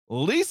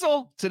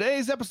Liesl,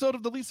 today's episode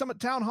of the Lee Summit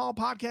Town Hall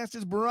podcast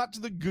is brought to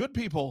the good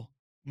people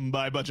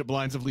by Budget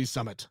Blinds of Lee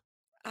Summit.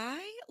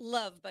 I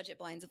love Budget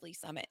Blinds of Lee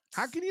Summit.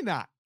 How can you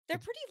not? They're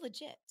pretty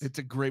legit. It's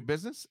a great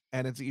business,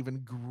 and it's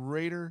even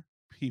greater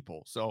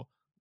people. So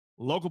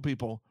local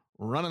people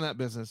running that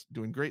business,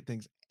 doing great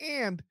things,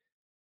 and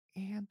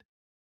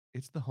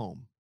it's the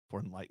home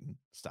for enlightened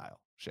style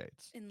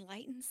shades.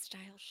 Enlightened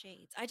style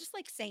shades. I just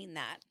like saying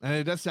that. And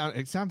it does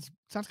sounds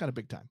kind of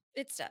big time.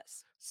 It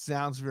does.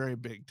 Sounds very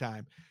big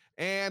time.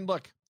 And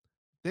look,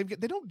 they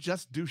don't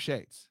just do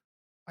shades.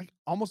 Like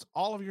almost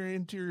all of your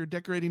interior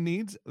decorating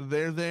needs,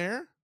 they're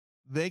there.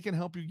 They can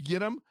help you get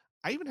them.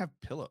 I even have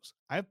pillows.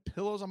 I have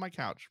pillows on my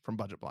couch from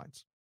Budget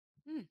Blinds.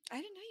 I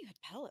didn't know you had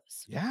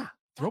pillows. Yeah.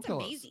 Throw That's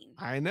pillows. Amazing.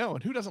 I know.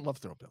 And who doesn't love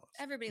throw pillows?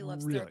 Everybody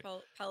loves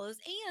throw pillows,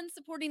 and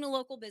supporting a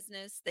local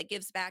business that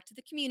gives back to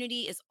the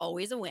community is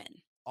always a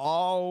win.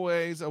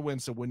 Always a win.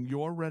 So when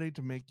you're ready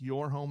to make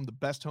your home the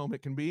best home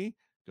it can be,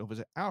 go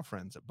visit our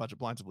friends at Budget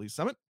Blinds of Lee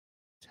Summit.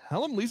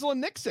 Tell them Liesl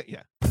and Nick sent you.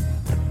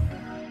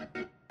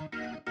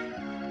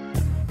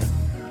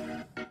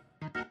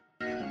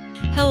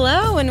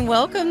 Hello and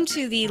welcome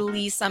to the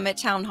Lee Summit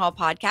Town Hall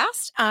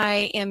podcast.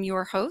 I am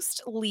your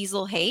host,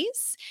 Liesl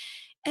Hayes,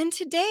 and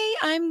today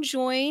I'm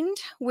joined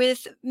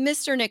with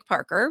Mr. Nick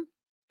Parker,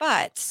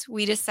 but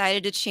we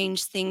decided to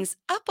change things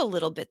up a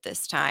little bit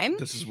this time.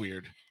 This is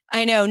weird.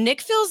 I know.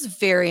 Nick feels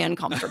very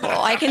uncomfortable.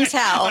 I can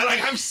tell.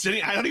 I'm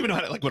sitting. I don't even know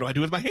how to, what do I do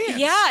with my hands?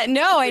 Yeah,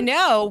 no, I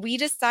know. We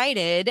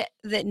decided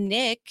that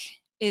Nick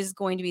is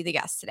going to be the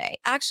guest today.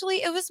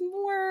 Actually, it was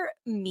more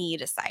me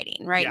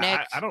deciding, right,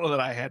 Nick? I don't know that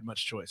I had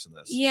much choice in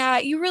this. Yeah,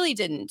 you really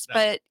didn't. No.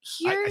 But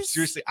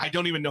seriously, I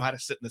don't even know how to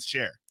sit in this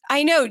chair.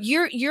 I know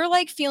you're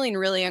like feeling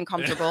really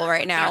uncomfortable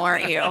right now,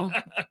 aren't you? I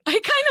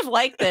kind of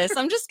like this.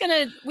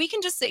 We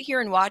can just sit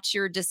here and watch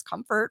your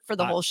discomfort for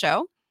the whole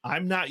show.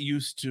 I'm not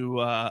used to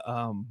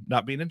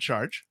not being in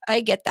charge.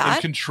 I get that.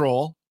 In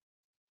control.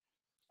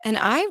 And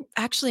I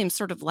actually am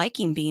sort of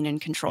liking being in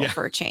control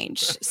for a change.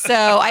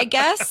 So I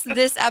guess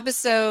this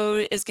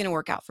episode is going to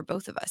work out for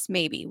both of us.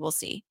 Maybe. We'll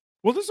see.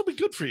 Well, this will be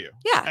good for you.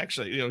 Yeah.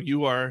 Actually,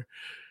 you are,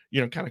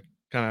 kind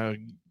of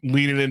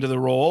leaning into the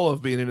role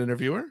of being an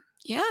interviewer.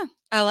 Yeah,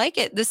 I like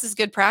it. This is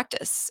good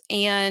practice.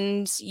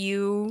 And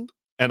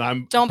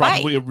I'm don't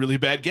probably bite. a really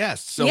bad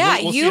guest. So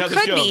yeah, we'll you see how could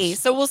this goes. be.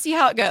 So we'll see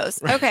how it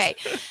goes. Right. Okay.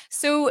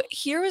 So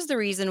here was the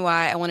reason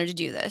why I wanted to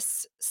do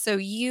this. So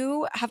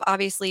you have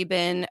obviously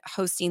been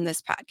hosting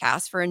this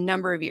podcast for a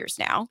number of years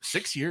now.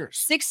 6 years.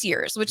 6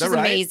 years, which is right?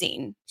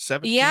 amazing.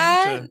 17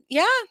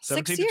 yeah,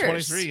 17 6 to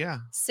years. 23, yeah.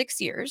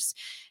 6 years.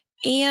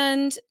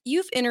 And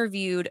you've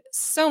interviewed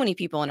so many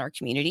people in our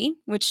community,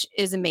 which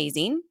is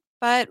amazing.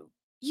 But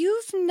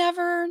you've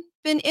never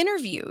been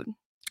interviewed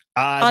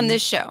on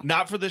this show.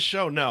 Not for this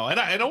show, no.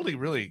 And only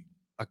really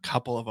a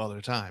couple of other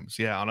times,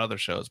 on other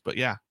shows. But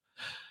yeah,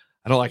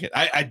 I don't like it.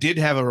 I did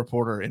have a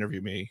reporter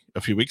interview me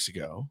a few weeks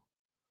ago.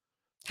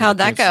 How'd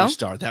that go?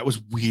 That was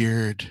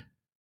weird.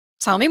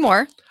 Tell me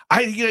more.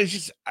 It's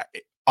just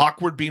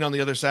awkward being on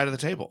the other side of the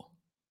table.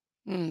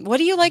 What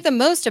do you like the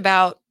most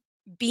about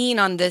being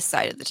on this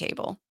side of the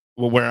table?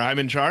 Well, where I'm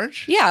in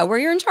charge? Yeah, where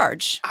you're in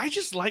charge. I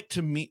just like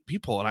to meet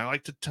people and I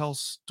like to tell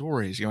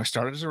stories. I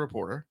started as a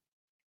reporter,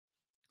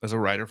 as a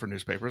writer for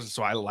newspapers.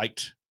 So I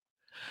liked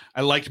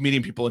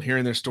meeting people and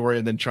hearing their story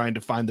and then trying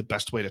to find the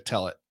best way to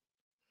tell it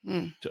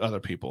to other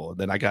people. And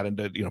then I got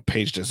into,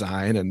 page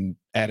design and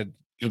added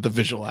the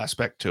visual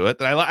aspect to it.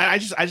 That I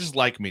just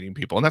like meeting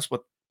people. And that's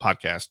what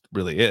podcast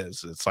really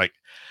is. It's like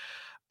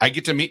I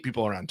get to meet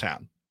people around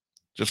town.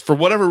 Just for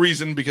whatever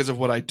reason, because of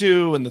what I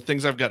do and the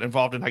things I've got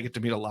involved in, I get to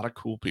meet a lot of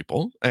cool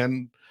people.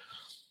 And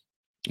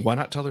why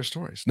not tell their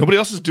stories? Nobody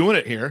else is doing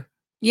it here.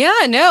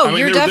 Yeah, no,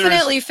 you're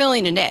definitely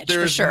filling a niche.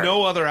 There's for sure.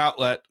 No other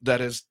outlet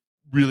that is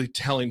really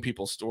telling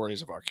people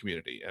stories of our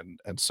community.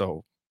 And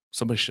so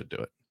somebody should do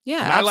it.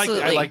 Yeah, and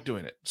absolutely. I like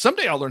doing it.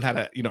 Someday I'll learn how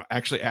to,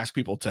 actually ask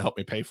people to help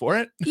me pay for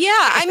it. Yeah,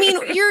 I mean,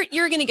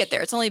 you're going to get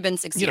there. It's only been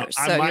 6 years,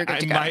 so you're good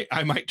to go.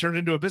 I might turn it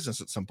into a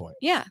business at some point.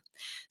 Yeah.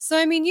 So,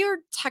 I mean, you're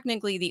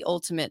technically the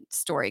ultimate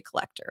story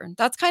collector.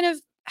 That's kind of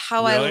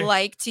how Really? I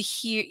like to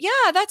hear.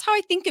 Yeah, that's how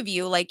I think of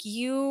you. Like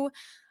you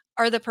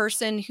are the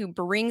person who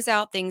brings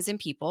out things in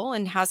people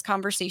and has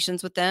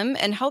conversations with them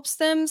and helps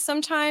them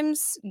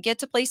sometimes get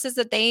to places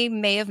that they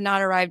may have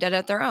not arrived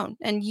at their own.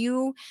 And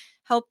you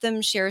help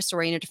them share a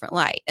story in a different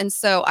light. And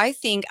so I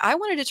think I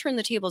wanted to turn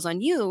the tables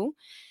on you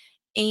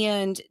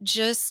and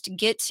just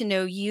get to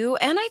know you.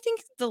 And I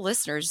think the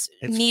listeners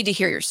need to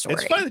hear your story.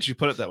 It's funny that you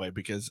put it that way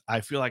because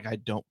I feel like I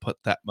don't put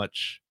that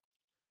much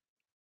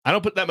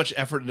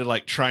effort into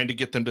like trying to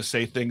get them to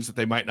say things that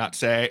they might not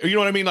say, or you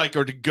know what I mean? Like,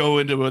 or to go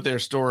into their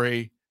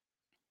story,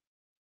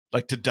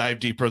 like to dive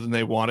deeper than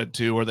they wanted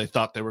to, or they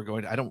thought they were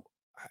going to.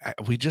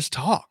 We just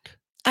talk.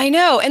 I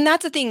know. And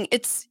that's the thing.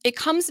 It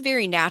comes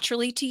very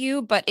naturally to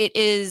you, but it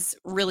is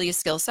really a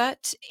skill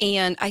set.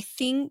 And I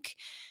think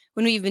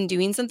when we've been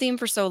doing something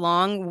for so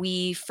long,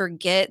 we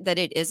forget that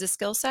it is a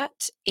skill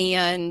set.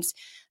 And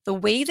the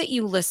way that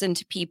you listen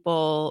to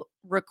people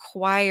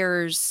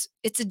requires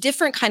it's a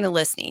different kind of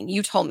listening.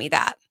 You told me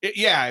that.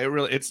 Yeah, it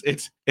really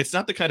it's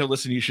not the kind of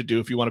listening you should do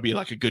if you want to be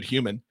like a good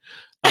human.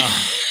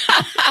 Uh,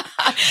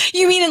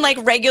 You mean in like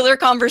regular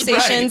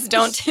conversations?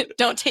 Right.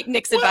 Don't take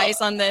Nick's well,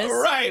 advice on this.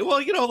 right. Well,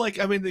 like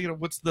I mean,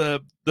 what's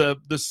the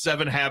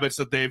 7 habits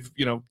that they've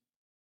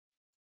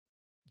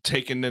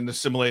taken and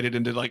assimilated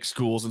into like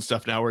schools and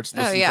stuff now, where it's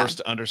Oh listen yeah. first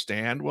to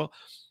understand. Well,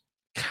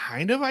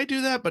 kind of I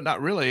do that, but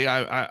not really.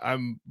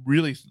 I'm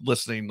really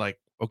listening. Like,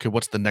 okay,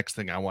 what's the next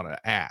thing I want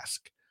to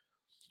ask,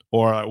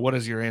 or what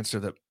is your answer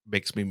that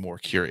makes me more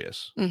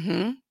curious?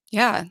 Mm-hmm.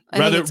 Yeah, I think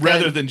Rather it's good.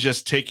 rather than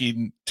just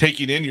taking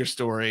in your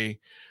story,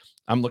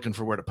 I'm looking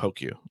for where to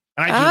poke you.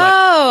 And I do like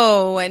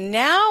Oh, and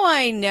now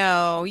I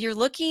know. You're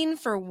looking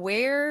for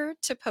where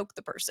to poke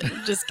the person.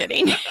 Just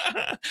kidding.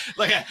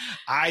 like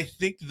I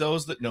think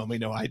those that know me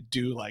know I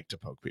do like to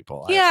poke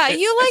people. Yeah,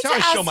 It's how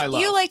I show my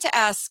love. you like to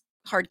ask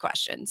hard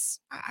questions.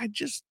 I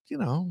just,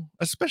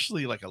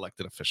 especially like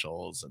elected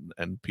officials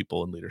and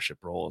people in leadership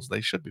roles,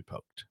 they should be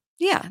poked.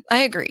 Yeah, I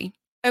agree.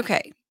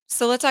 Okay.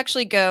 So let's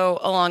actually go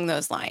along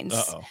those lines.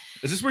 Uh-oh.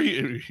 Is this where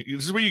you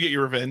get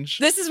your revenge?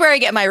 This is where I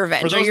get my For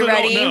revenge. Are those you that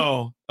don't ready?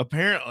 know,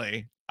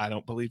 apparently, I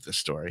don't believe this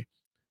story.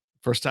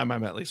 First time I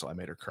met Liesl, I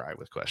made her cry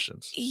with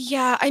questions.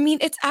 Yeah, I mean,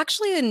 it's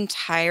actually an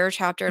entire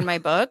chapter in my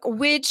book,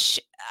 which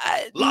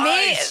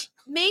Lies!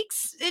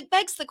 makes it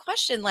begs the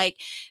question. Like,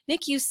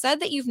 Nick, you said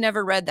that you've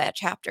never read that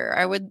chapter.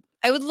 I would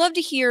love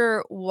to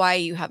hear why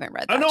you haven't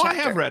read Oh, that no, I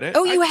chapter. have read it.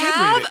 Oh, I you did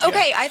have? read it, yeah.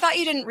 Okay, I thought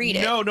you didn't read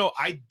it. No,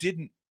 I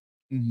didn't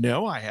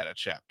know I had a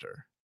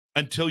chapter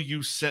until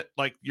you sent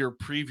like your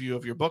preview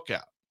of your book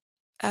out.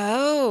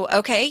 Oh,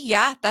 okay.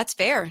 Yeah, that's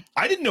fair.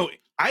 I didn't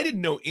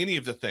know any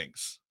of the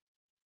things.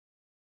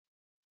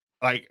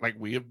 Like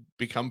we have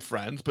become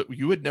friends, but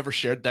you had never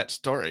shared that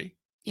story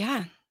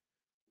Yeah.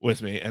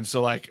 with me. And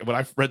so like when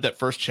I read that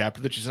first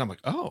chapter that you said, I'm like,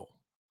 oh,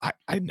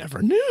 I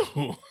never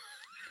knew.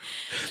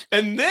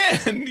 And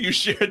then you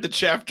shared the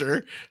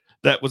chapter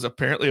that was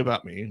apparently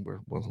about me.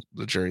 Well,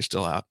 the jury's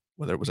still out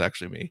whether it was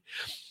actually me.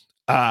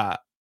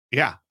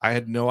 Yeah, I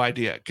had no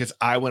idea because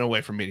I went away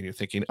from meeting you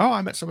thinking, oh,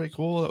 I met somebody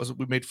cool.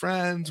 We made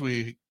friends.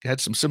 We had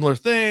some similar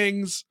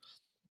things.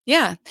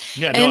 Yeah.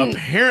 Yeah, no, And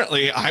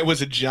apparently I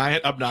was a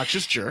giant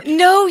obnoxious jerk.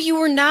 no, you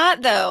were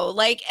not though.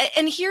 Like,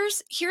 and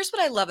here's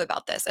what I love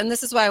about this. And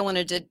this is why I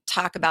wanted to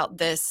talk about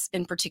this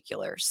in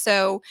particular.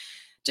 So,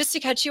 just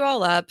to catch you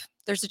all up,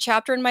 there's a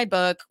chapter in my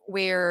book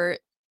where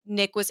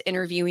Nick was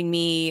interviewing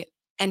me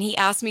and he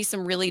asked me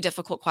some really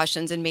difficult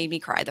questions and made me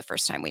cry the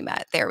first time we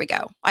met. There we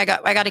go. I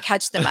got to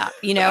catch them up,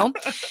 you know?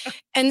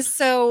 And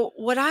so,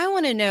 what I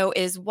want to know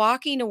is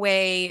walking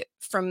away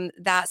from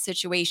that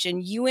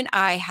situation, you and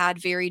I had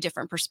very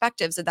different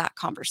perspectives of that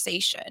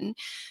conversation.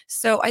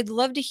 So, I'd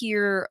love to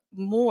hear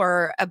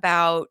more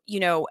about,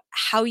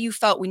 how you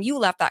felt when you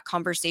left that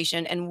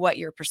conversation and what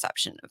your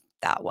perception of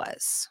that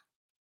was.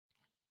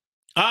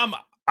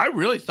 I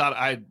really thought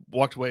I'd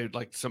walked away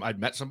like I'd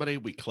met somebody,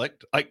 we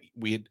clicked, like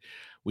we'd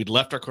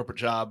left our corporate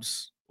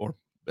jobs or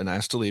been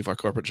asked to leave our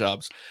corporate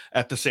jobs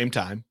at the same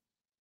time.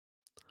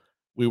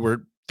 We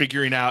were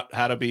figuring out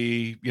how to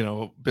be,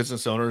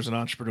 business owners and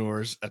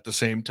entrepreneurs at the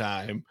same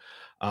time.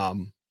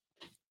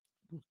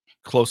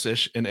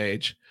 Close-ish in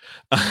age.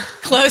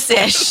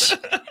 Close-ish.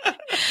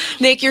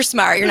 Nick, you're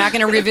smart. You're not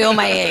going to reveal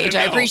my age.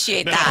 I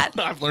appreciate that.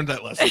 I've learned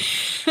that lesson.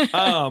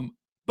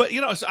 But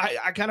so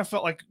I kind of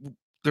felt like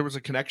there was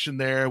a connection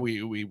there.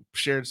 We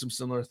shared some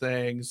similar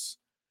things.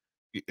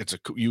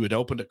 You had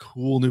opened a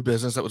cool new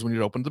business. That was when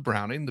you opened the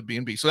Browning, the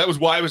B&B. So that was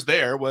why I was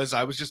there.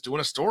 I was just doing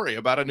a story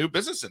about a new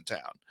business in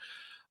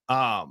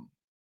town.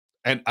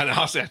 And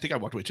honestly, I think I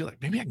walked away too.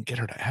 Like maybe I can get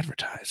her to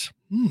advertise.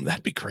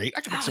 That'd be great.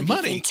 I could make some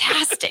money.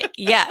 Fantastic.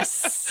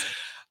 Yes.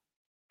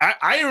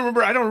 I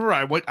remember. I don't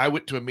remember. I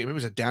went to a meeting. Maybe it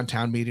was a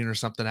downtown meeting or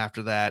something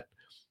after that.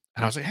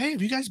 And I was like, "Hey,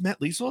 have you guys met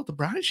Liesl at the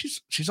Brownie?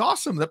 She's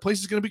awesome. That place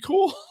is going to be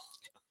cool."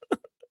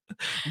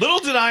 Little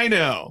did I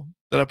know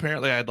that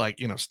apparently I'd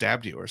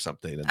stabbed you or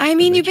something. I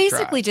mean, you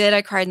basically did.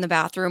 I cried in the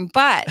bathroom,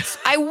 but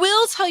I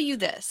will tell you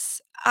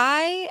this.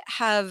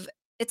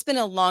 It's been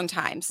a long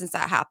time since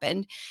that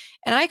happened.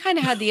 And I kind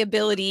of had the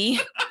ability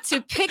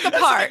to pick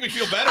apart. Make me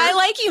feel better. I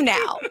like you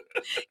now.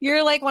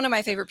 You're like one of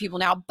my favorite people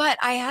now, but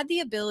I had the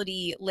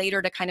ability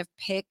later to kind of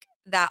pick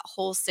that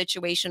whole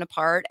situation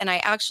apart. And I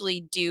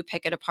actually do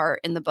pick it apart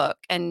in the book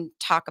and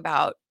talk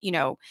about,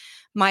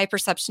 my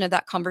perception of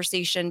that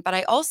conversation. But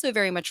I also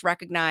very much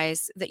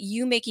recognize that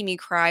you making me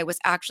cry was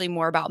actually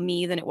more about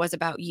me than it was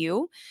about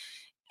you.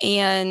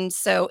 And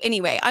so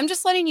anyway, I'm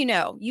just letting you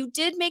know, you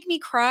did make me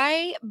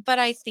cry, but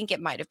I think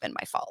it might have been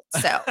my fault.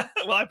 So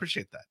well, I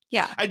appreciate that.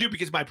 yeah, I do,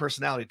 because my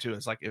personality too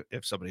is like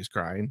if somebody's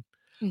crying,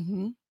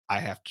 I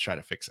have to try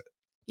to fix it.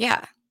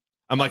 Yeah.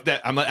 I'm like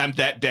that. I'm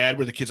that dad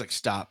where the kid's like,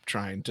 stop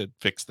trying to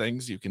fix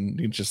things. You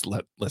can just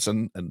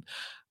listen. And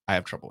I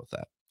have trouble with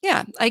that.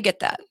 Yeah, I get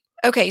that.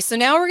 Okay, so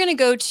now we're going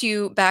to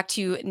go back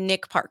to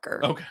Nick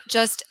Parker. Okay.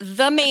 Just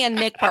the man,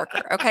 Nick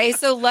Parker. Okay,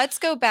 so let's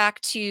go back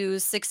to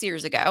 6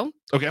 years ago.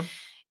 Okay.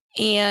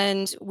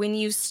 And when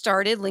you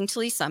started Link to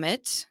Lee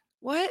Summit,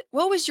 What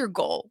was your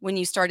goal when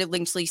you started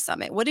Linked Lee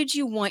Summit? What did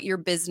you want your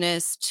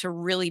business to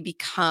really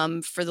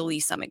become for the Lee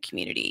Summit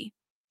community?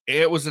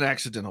 It was an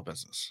accidental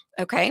business.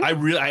 Okay.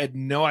 I had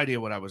no idea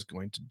what I was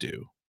going to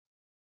do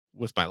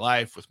with my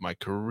life, with my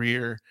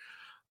career.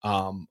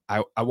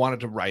 I wanted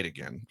to write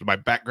again. My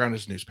background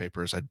is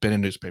newspapers. I'd been in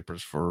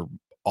newspapers for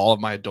all of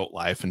my adult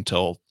life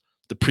until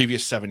the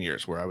previous 7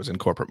 years where I was in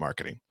corporate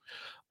marketing.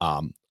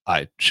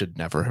 I should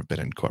never have been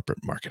in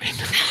corporate marketing.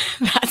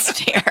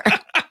 That's fair.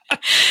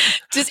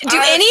 Do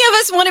any of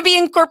us want to be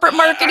in corporate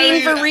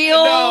marketing for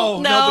real?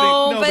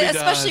 No, nobody but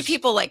especially does.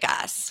 people like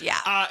us.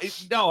 Yeah.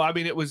 No, I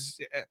mean, it was,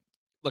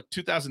 look,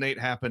 2008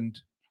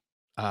 happened.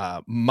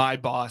 My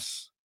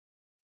boss,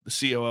 the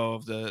COO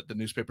of the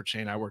newspaper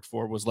chain I worked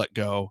for, was let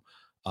go.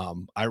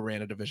 I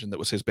ran a division that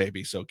was his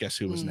baby. So guess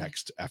who was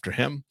next after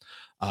him?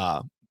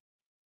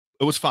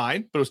 It was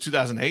fine, but it was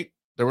 2008.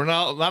 There were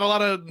not a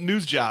lot of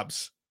news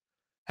jobs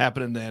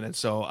happening then. And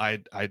so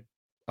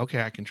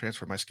okay, I can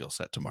transfer my skill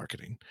set to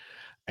marketing.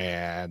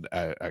 And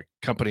a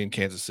company in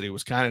Kansas City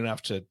was kind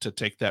enough to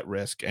take that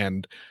risk,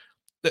 and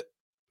it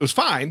was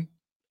fine.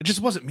 It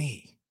just wasn't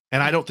me,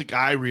 and I don't think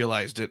I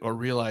realized it or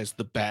realized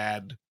the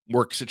bad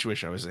work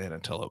situation I was in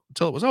until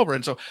it was over.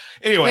 And so,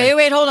 anyway,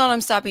 Wait, hold on.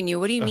 I'm stopping you.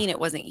 What do you mean it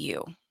wasn't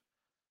you?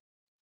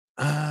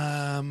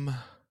 I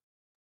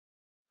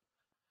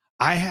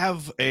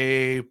have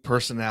a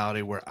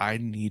personality where I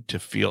need to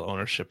feel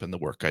ownership in the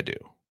work I do.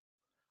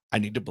 I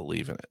need to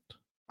believe in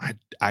it.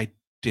 I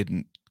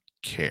didn't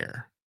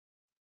care.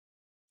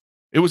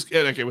 It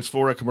was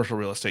for a commercial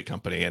real estate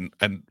company,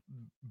 and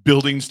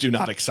buildings do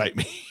not excite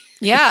me.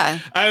 Yeah.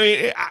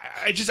 I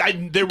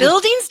mean,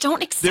 buildings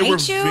don't excite you.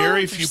 There were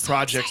very few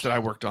projects that I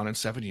worked on in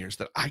 7 years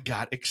that I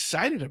got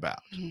excited about.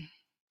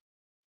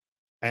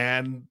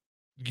 And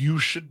you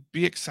should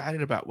be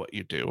excited about what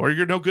you do, or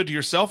you're no good to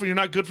yourself, and you're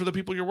not good for the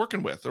people you're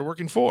working with or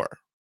working for.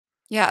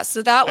 Yeah.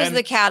 So that was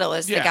the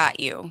catalyst that got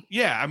you.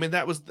 Yeah. I mean,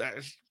 that.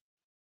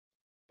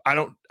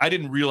 I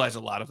didn't realize a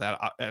lot of that,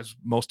 as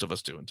most of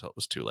us do, until it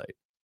was too late.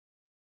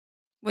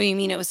 What do you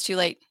mean it was too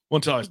late? Well,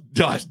 until I was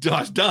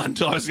done,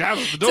 until I was out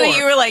the door. So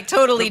you were like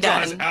totally done.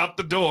 I was out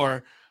the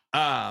door.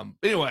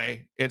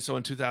 Anyway, and so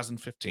in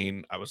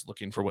 2015, I was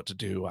looking for what to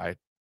do. I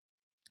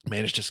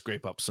managed to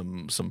scrape up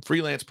some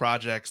freelance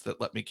projects that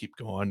let me keep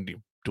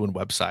going, doing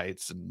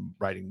websites and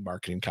writing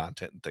marketing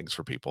content and things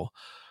for people,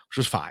 which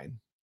was fine.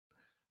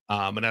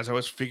 And as I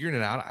was figuring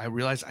it out, I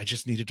realized I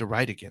just needed to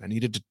write again. I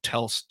needed to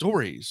tell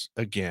stories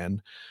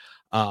again.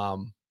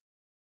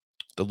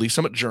 The Lee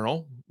Summit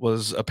Journal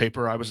was a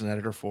paper I was an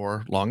editor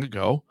for long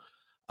ago.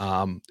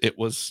 It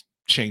was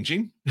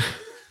changing.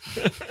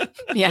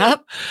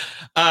 Yep.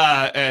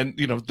 And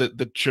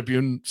the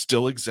Tribune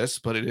still exists,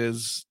 but it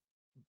is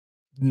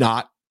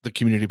not the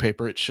community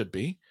paper it should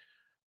be.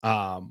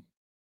 And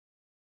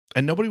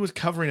nobody was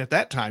covering at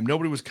that time.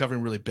 Nobody was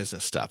covering really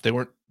business stuff. They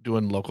weren't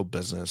doing local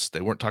business.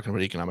 They weren't talking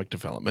about economic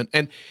development.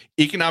 And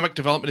economic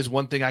development is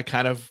one thing I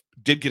kind of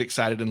did get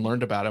excited and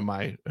learned about in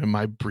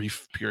my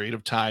brief period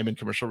of time in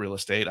commercial real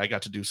estate. I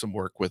got to do some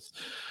work with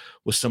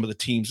some of the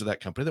teams of that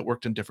company that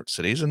worked in different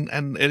cities, and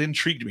it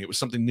intrigued me. It was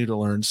something new to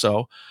learn.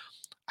 So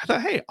I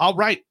thought, hey, I'll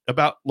write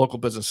about local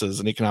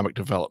businesses and economic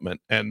development.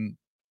 And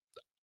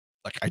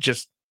I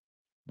just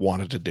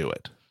wanted to do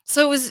it.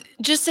 So it was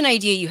just an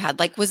idea you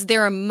had. Was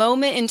there a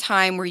moment in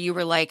time where you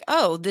were like,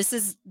 oh, this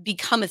has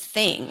become a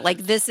thing?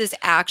 This is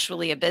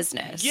actually a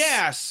business?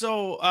 Yeah.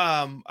 So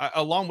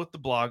along with the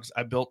blogs,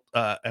 I built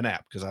an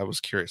app because I was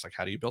curious,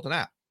 how do you build an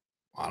app?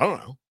 I don't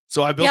know.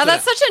 So I built. Yeah,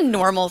 that's such a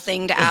normal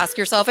thing to ask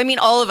yourself. I mean,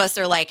 all of us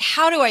are like,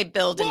 how do I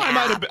build an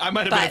app? I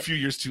might have been a few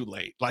years too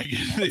late.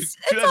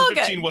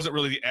 2015 wasn't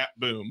really the app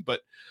boom,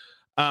 but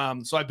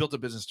so I built a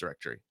business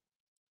directory,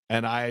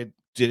 and I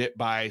did it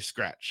by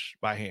scratch,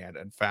 by hand,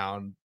 and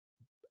found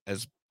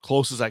as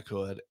close as I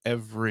could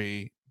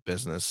every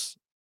business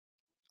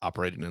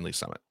operating in Lee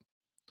Summit.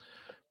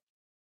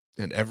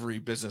 And every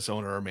business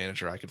owner or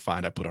manager I could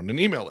find, I put on an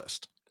email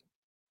list.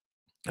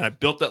 And I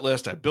built that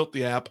list. I built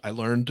the app.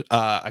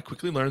 I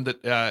quickly learned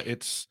that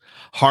it's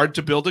hard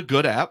to build a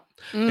good app.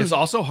 It's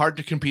also hard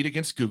to compete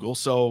against Google.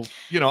 So,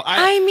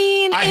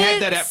 I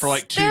had that app for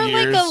 2 years.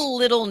 They're like a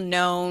little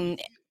known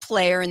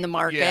player in the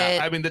market. Yeah,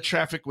 I mean, the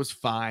traffic was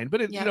fine,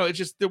 but it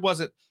just, there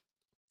wasn't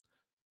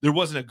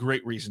a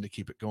great reason to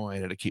keep it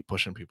going and to keep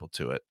pushing people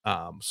to it.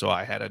 So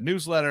I had a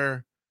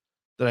newsletter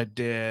that I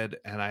did,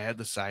 and I had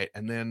the site,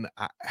 and then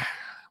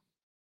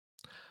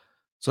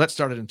so that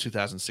started in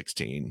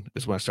 2016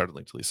 is when I started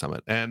Linked Lee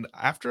Summit. And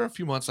after a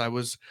few months, I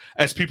was,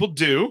 as people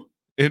do,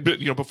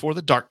 before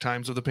the dark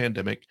times of the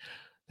pandemic,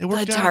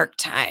 dark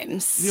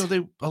times.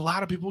 A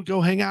lot of people would go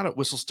hang out at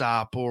Whistle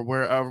Stop or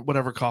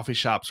whatever coffee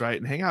shops, right,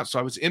 and hang out. So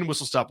I was in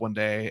Whistle Stop one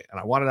day,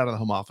 and I wanted out of the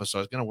home office, so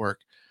I was going to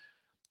work,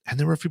 and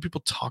there were a few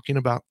people talking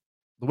about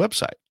the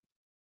website,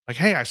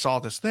 hey, I saw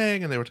this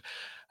thing, and I was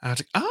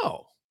like,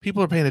 oh,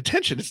 people are paying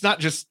attention. It's not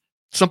just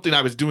something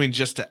I was doing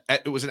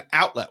it was an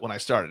outlet when I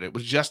started. It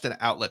was just an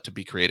outlet to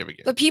be creative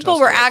again. But people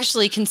were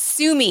actually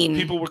consuming.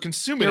 People were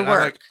consuming your it.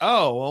 work. I'm like,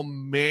 oh, well,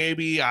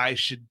 maybe I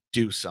should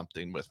do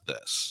something with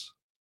this.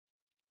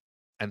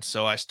 And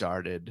so I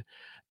started.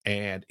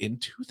 And in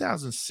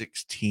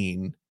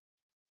 2016,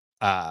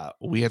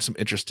 we had some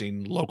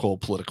interesting local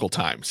political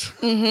times.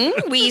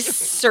 We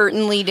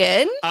certainly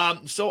did.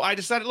 So I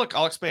decided, look,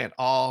 I'll expand.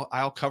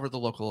 I'll cover the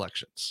local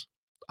elections.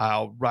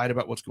 I'll write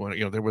about what's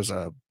going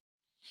on.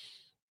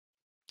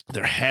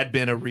 There had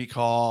been a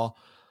recall.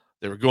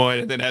 They were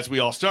going, and then as we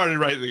all started,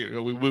 right,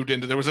 we moved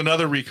into, there was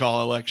another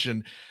recall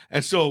election.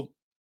 And so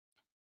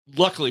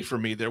luckily for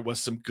me, there was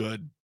some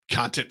good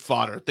content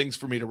fodder, things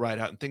for me to write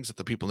out and things that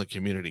the people in the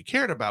community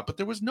cared about, but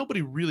there was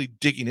nobody really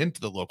digging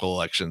into the local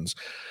elections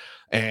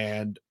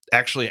and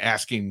actually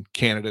asking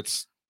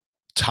candidates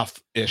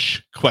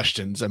tough-ish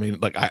questions. I mean,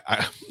 like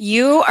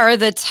You are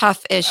the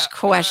tough-ish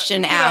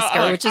question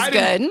asker, which is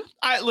good.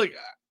 I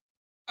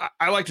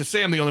like to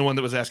say I'm the only one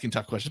that was asking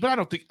tough questions, but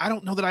I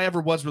don't know that I ever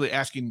was really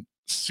asking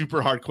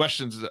super hard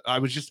questions. I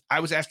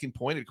was asking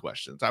pointed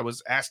questions. I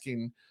was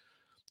asking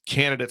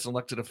candidates and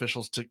elected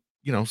officials to,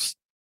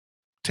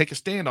 take a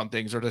stand on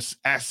things, or to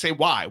say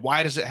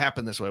why does it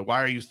happen this way?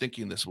 Why are you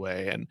thinking this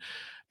way?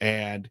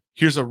 And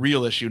here's a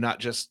real issue, not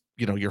just,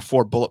 your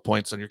 4 bullet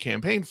points on your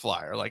campaign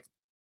flyer. Like,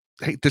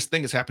 hey, this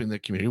thing is happening in the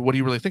community. What do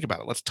you really think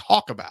about it? Let's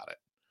talk about it.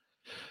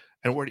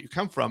 And where do you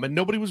come from? And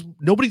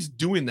nobody's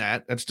doing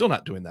that, and still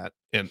not doing that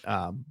in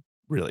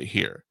really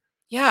here.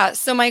 Yeah.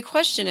 So my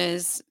question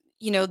is,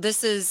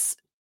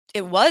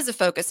 it was a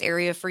focus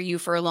area for you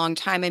for a long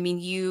time. I mean,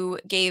 you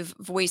gave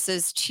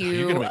voices to.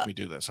 You're gonna make me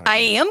do this. Aren't I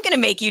you? am going to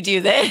make you do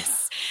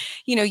this.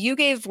 You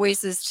gave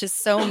voices to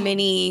so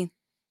many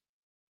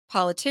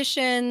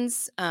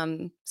politicians,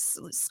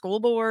 school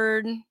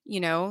board.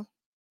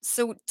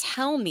 So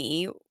tell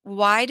me,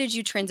 why did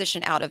you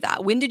transition out of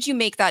that? When did you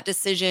make that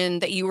decision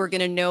that you were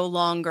going to no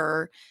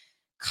longer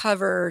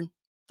cover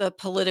the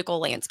political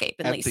landscape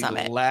in Lee At the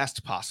Summit?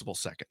 last possible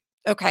second.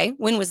 Okay.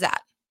 When was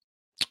that?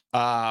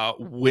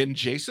 When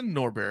Jason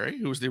Norbury,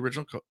 who was the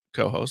original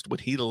co-host, when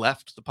he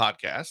left the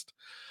podcast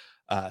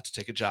to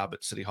take a job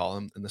at City Hall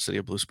in the city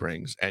of Blue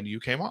Springs, and you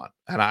came on,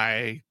 and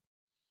I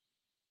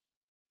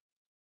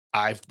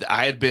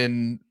had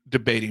been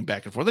debating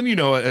back and forth,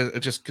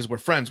 and just because we're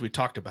friends, we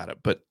talked about it,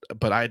 but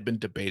I had been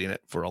debating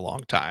it for a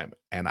long time,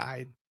 and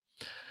I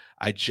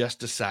just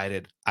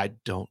decided I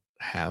don't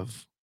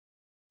have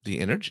the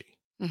energy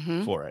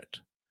for it.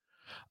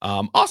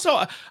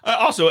 Also,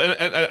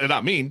 and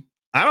not mean,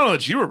 I don't know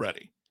that you were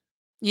ready.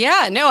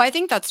 Yeah, no, I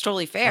think that's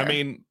totally fair. I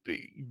mean,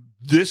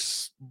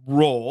 this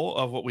role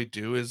of what we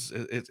do it's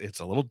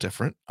a little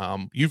different.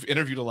 You've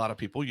interviewed a lot of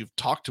people, you've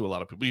talked to a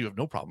lot of people, you have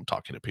no problem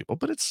talking to people,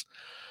 but it's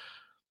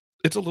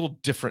a little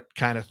different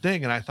kind of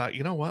thing. And I thought,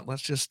 you know what,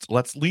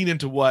 let's lean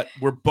into what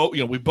we're both,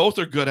 we both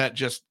are good at,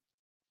 just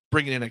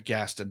bringing in a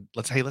guest and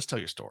let's tell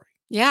your story.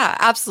 Yeah,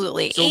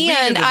 absolutely. So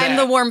and I'm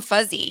the warm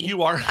fuzzy.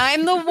 You are.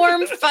 I'm the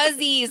warm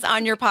fuzzies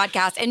on your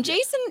podcast. And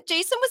Jason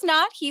was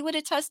not. He would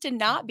attest to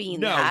not being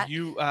that.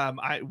 No,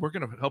 we're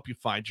going to help you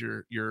find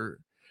your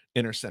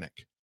inner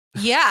cynic.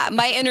 Yeah,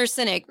 my inner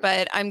cynic.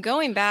 But I'm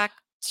going back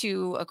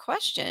to a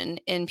question,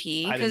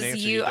 NP,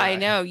 because I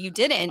know you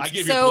didn't. I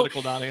gave you a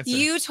political non-answer.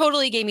 You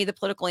totally gave me the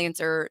political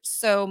answer.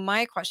 So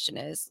my question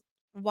is,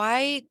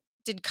 why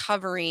did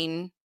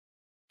covering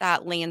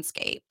that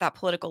landscape, that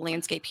political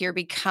landscape here,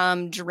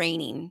 become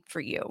draining for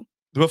you?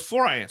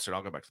 Before I answer,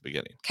 I'll go back to the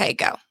beginning. Okay,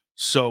 go.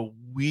 So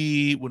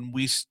when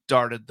we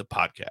started the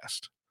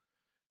podcast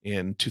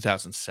in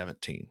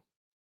 2017,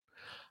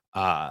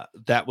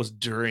 that was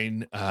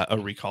during a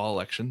recall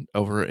election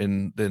over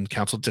in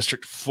Council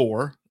District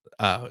 4.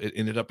 It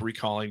ended up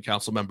recalling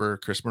council member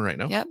Chris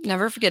Moreno. Yep,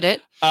 never forget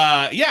it.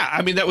 Yeah,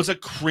 I mean, that was a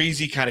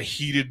crazy kind of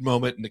heated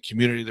moment in the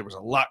community. There was a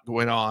lot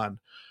going on.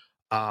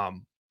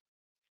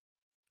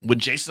 When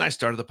Jason and I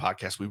started the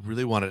podcast, we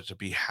really wanted it to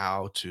be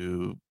how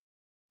to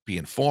be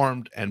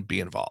informed and be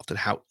involved, and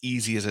how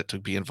easy is it to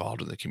be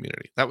involved in the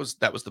community. That was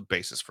the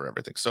basis for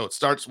everything. So it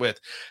starts with,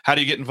 how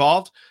do you get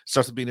involved? It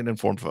starts with being an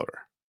informed voter.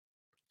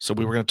 So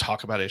we were going to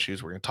talk about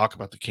issues. We're going to talk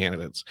about the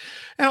candidates.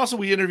 And also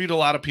we interviewed a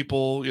lot of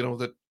people,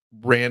 that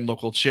ran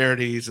local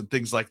charities and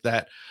things like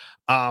that.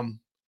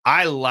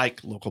 I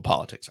like local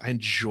politics. I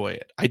enjoy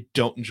it. I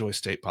don't enjoy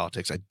state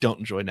politics. I don't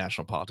enjoy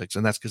national politics.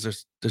 And that's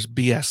because there's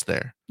BS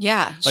there.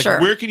 Yeah, like, sure.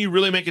 Where can you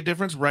really make a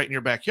difference? Right in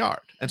your backyard.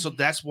 And so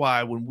that's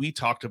why when we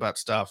talked about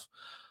stuff,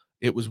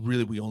 it was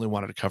really, we only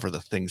wanted to cover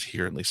the things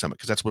here in Lee Summit,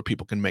 because that's where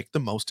people can make the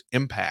most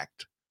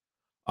impact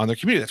on their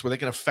community. That's where they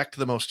can affect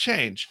the most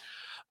change.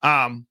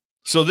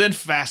 So then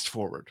fast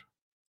forward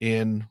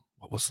in,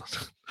 what was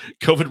that?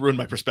 COVID ruined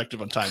my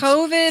perspective on time.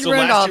 COVID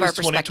ruined all of our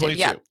perspective.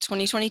 Yeah,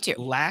 2022.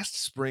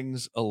 Last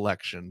spring's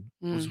election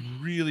was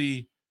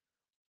really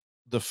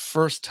the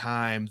first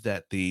time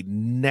that the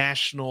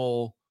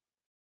national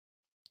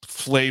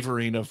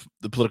flavoring of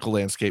the political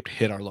landscape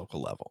hit our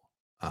local level.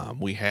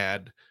 We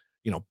had,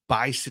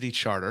 by city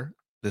charter,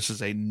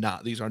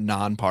 these are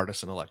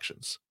nonpartisan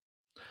elections.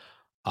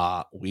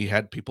 We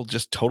had people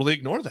just totally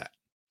ignore that.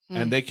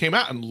 And they came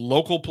out, and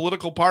local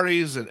political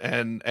parties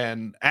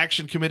and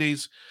action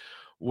committees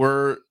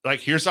were like,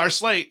 here's our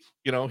slate.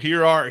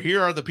 Here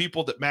are the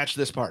people that match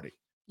this party.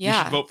 You should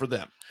Yeah. vote for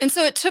them. And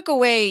so it took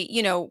away,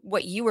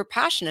 what you were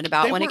passionate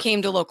about They when it weren't,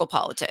 came to local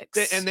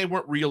politics. and they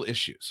weren't real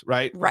issues,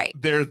 right? Right.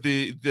 They're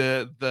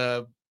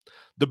the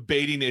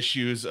baiting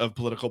issues of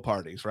political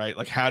parties, right?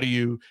 Like how do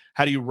you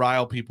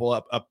rile people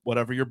up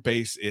whatever your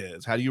base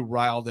is? How do you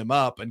rile them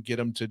up and get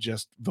them to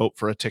just vote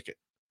for a ticket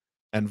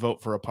and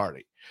vote for a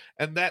party?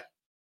 And that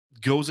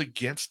goes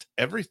against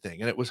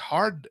everything. And it was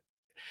hard.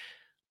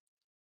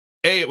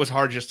 It was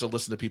hard just to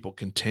listen to people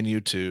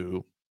continue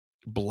to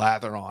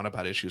blather on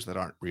about issues that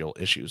aren't real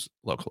issues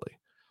locally.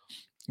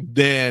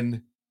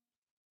 Then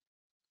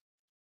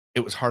it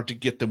was hard to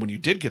get them, when you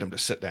did get them to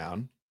sit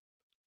down,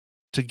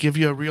 to give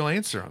you a real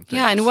answer on things.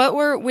 Yeah, and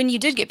when you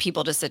did get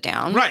people to sit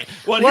down? Right.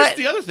 Well, here's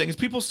the other thing is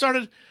people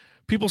started,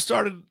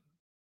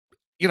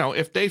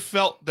 if they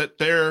felt that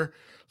their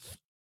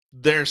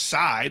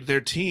side,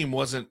 their team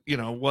wasn't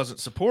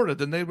supported,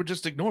 then they would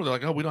just ignore. They're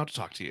like, oh, we don't have to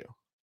talk to you.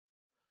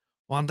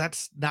 Well,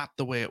 that's not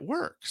the way it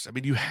works. I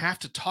mean, you have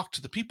to talk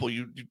to the people.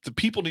 The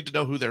people need to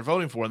know who they're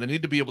voting for, and they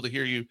need to be able to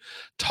hear you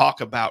talk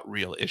about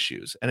real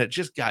issues. And it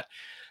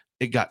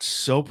got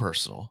so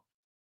personal.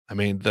 I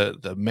mean,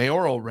 the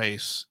mayoral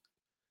race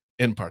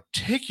in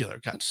particular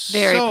got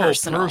Very so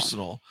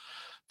personal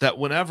that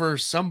whenever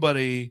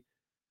somebody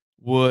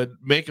would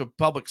make a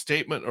public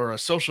statement or a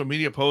social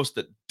media post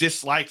that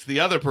disliked the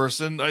other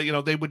person,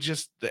 they would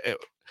just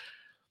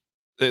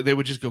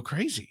go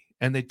crazy,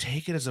 and they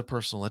take it as a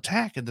personal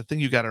attack. And the thing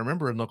you got to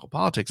remember in local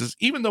politics is,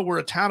 even though we're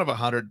a town of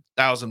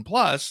 100,000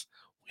 plus,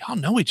 we all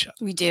know each other.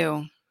 We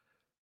do.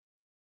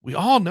 We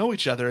all know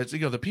each other. It's,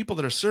 the people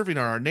that are serving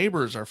are our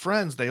neighbors, our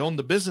friends. They own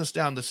the business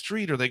down the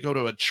street, or they go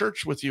to a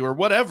church with you, or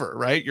whatever,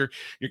 right? Your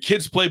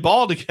kids play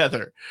ball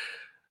together.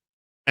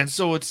 And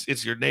so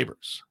it's your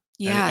neighbors.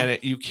 Yeah.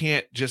 And you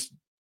can't just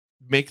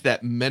make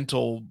that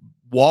mental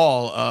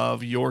wall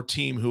of your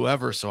team,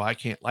 whoever, so I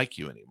can't like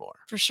you anymore.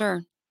 For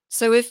sure.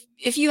 So if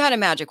you had a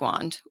magic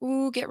wand,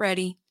 get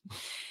ready.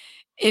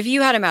 If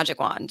you had a magic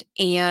wand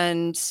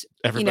and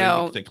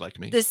everybody would think like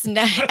me,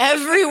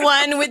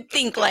 everyone would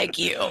think like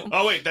you.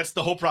 Oh wait, that's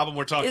the whole problem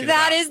we're talking about.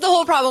 That is the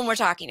whole problem we're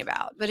talking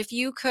about. But if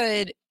you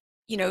could,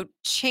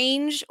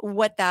 change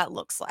what that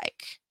looks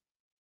like,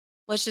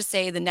 let's just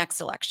say the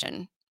next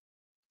election,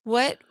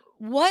 what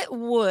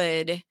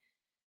would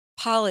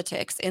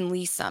politics in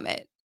Lee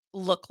Summit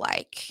look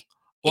like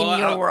in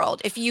your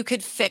world if you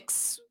could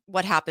fix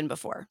what happened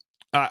before?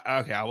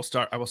 Okay, I will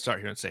start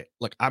here and say,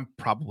 look, I'm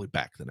probably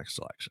back the next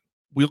election.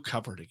 We'll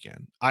cover it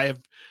again. I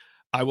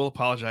will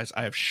apologize.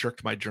 I have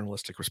shirked my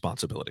journalistic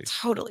responsibilities.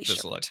 Totally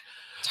shirked.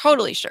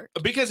 Totally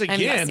shirked. Because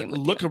again,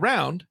 look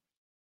around.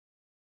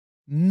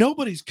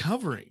 Nobody's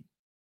covering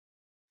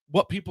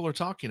what people are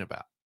talking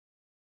about.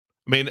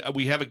 I mean,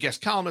 we have a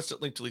guest columnist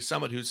at Link to Lee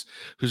Summit who's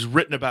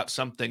written about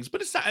some things,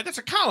 but that's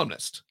a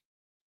columnist.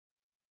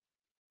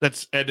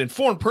 That's an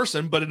informed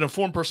person, but an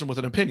informed person with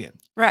an opinion.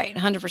 Right,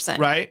 100%.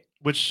 Right,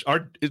 which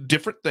are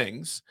different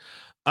things.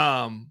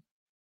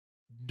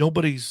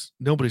 Nobody's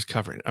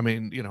covering. I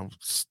mean,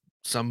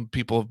 some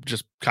people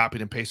just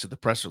copied and pasted the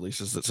press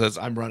releases that says,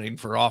 I'm running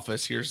for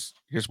office. Here's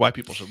why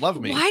people should love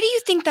me. Why do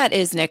you think that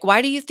is, Nick?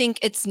 Why do you think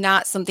it's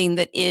not something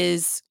that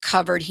is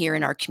covered here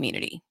in our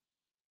community?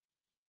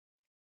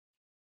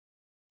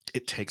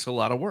 It takes a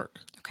lot of work.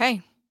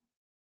 Okay.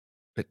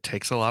 It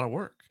takes a lot of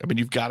work. I mean,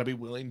 you've got to be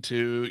willing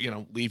to,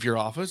 leave your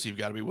office. You've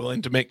got to be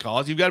willing to make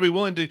calls. You've got to be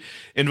willing to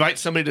invite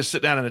somebody to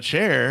sit down in a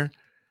chair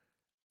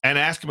and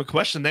ask them a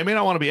question they may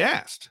not want to be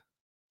asked.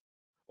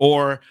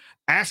 Or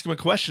ask them a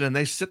question and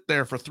they sit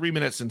there for 3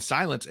 minutes in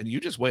silence and you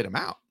just wait them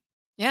out.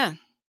 Yeah.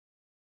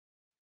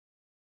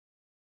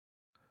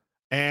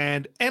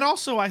 And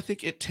also I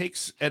think it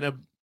takes a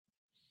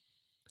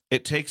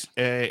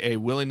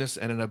willingness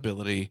and an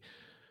ability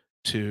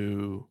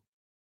to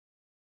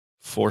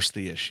force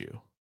the issue.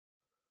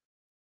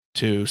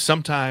 To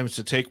sometimes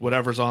to take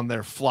whatever's on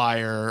their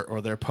flyer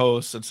or their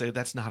posts and say,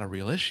 that's not a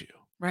real issue.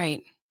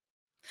 Right.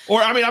 Or,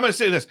 I mean, I'm going to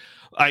say this,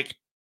 like,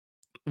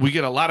 we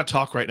get a lot of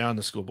talk right now in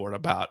the school board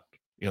about,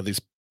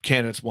 these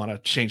candidates want to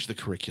change the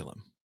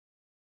curriculum.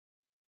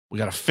 We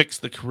got to fix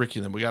the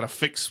curriculum. We got to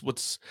fix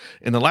what's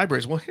in the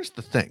libraries. Well, here's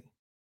the thing.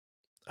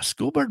 A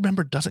school board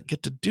member doesn't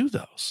get to do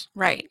those.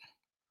 Right.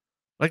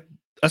 Like,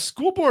 a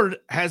school board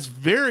has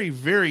very,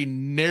 very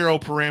narrow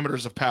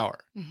parameters of power.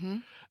 Mm-hmm.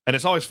 And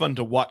it's always fun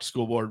to watch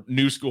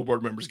new school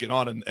board members get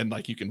on and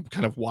like you can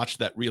kind of watch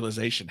that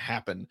realization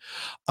happen.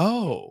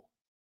 Oh,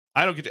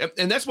 I don't get to,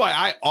 and that's why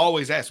I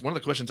always ask, one of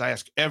the questions I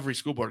ask every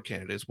school board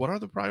candidate is, what are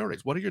the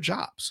priorities? What are your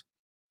jobs?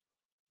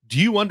 Do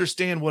you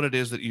understand what it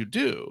is that you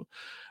do?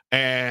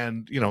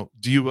 And, do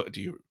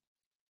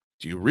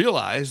you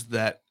realize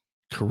that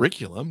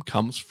curriculum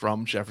comes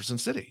from Jefferson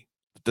City?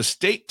 The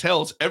state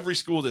tells every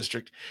school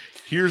district,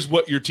 here's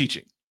what you're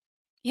teaching.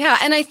 Yeah.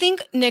 And I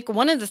think, Nick,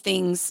 one of the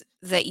things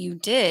that you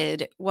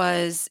did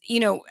was,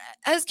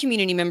 as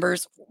community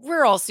members,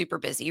 we're all super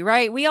busy,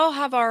 right? We all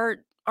have our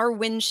our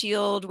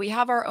windshield, we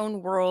have our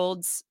own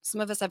worlds.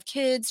 Some of us have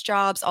kids,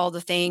 jobs, all the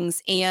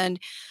things. And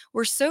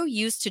we're so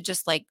used to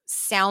just like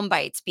sound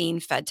bites being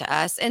fed to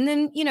us. And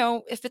then,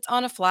 if it's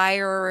on a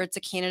flyer or it's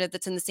a candidate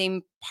that's in the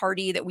same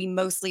party that we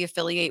mostly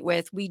affiliate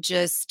with, we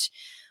just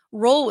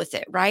roll with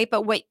it, right?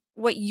 But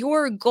what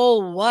your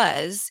goal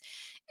was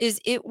is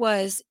it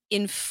was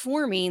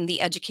informing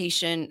the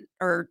education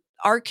or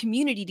our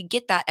community to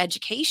get that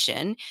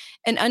education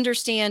and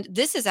understand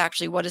this is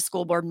actually what a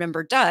school board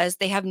member does.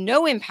 They have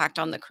no impact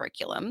on the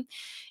curriculum.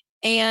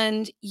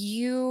 And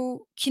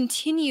you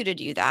continue to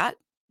do that,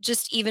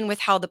 just even with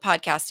how the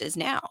podcast is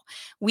now.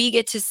 We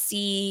get to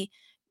see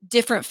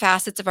different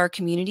facets of our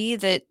community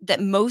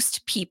that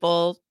most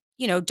people,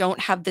 don't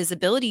have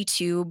visibility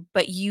to,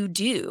 but you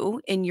do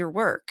in your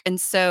work. And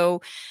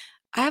so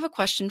I have a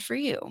question for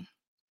you.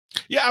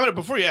 Yeah,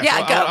 before you ask, Yeah,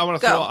 I go,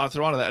 want to go.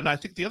 throw onto that, and I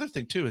think the other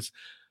thing too is,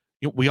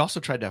 we also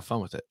tried to have fun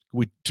with it.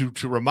 We to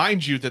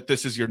remind you that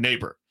this is your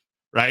neighbor,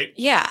 right?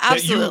 Yeah, That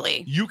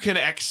absolutely. you can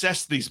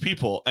access these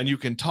people and you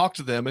can talk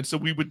to them, and so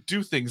we would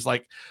do things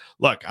like,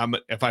 look,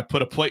 if I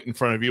put a plate in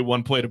front of you,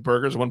 one plate of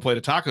burgers, one plate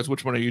of tacos,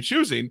 which one are you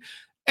choosing?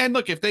 And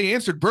look, if they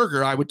answered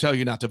burger, I would tell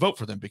you not to vote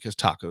for them because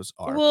tacos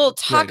are Well,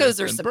 greater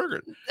tacos are than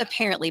burger.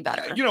 apparently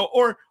better.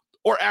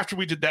 Or after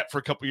we did that for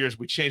a couple of years,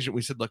 we changed it.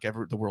 We said, look,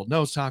 the world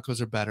knows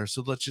tacos are better.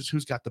 So let's just,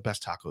 who's got the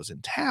best tacos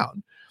in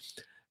town?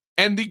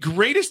 And the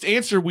greatest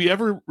answer we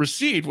ever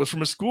received was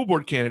from a school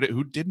board candidate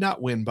who did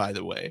not win, by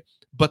the way.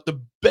 But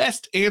the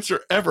best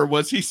answer ever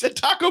was he said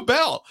Taco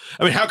Bell.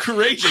 I mean, how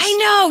courageous. I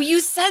know, you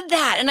said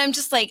that. And I'm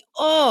just like,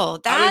 oh,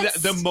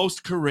 that's the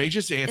most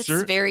courageous answer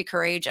it's very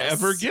courageous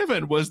ever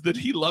given was that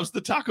he loves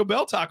the Taco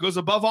Bell tacos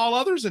above all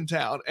others in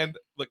town. And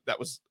look, that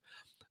was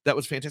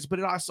fantastic.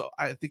 But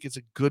I think it's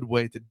a good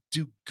way to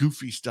do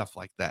goofy stuff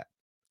like that.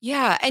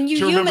 Yeah, and you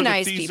To remember that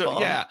humanize these people.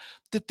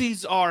 that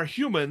these are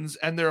humans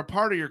and they're a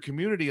part of your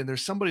community and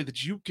there's somebody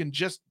that you can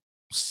just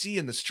see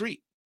in the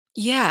street.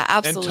 Yeah,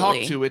 absolutely. And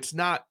talk to. It's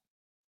not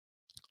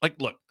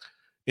like, look,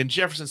 in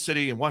Jefferson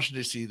City and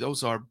Washington, D.C.,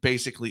 those are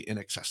basically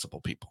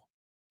inaccessible people.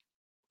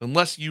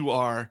 Unless you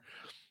are,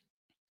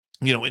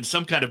 in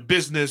some kind of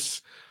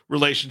business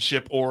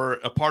relationship or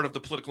a part of the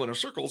political inner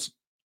circles,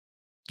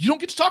 you don't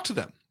get to talk to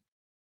them.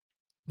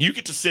 You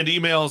get to send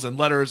emails and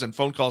letters and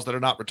phone calls that are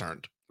not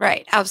returned.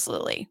 Right,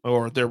 absolutely.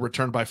 Or they're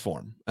returned by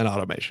form and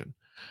automation.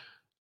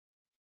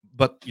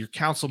 But your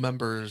council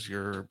members,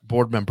 your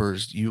board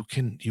members, you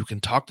can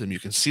talk to them, you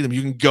can see them,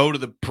 you can go to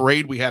the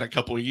parade we had a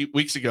couple of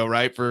weeks ago,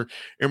 right, for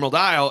Emerald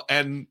Isle,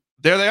 and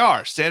there they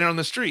are, standing on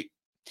the street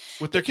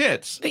with their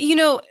kids. But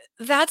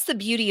that's the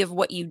beauty of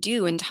what you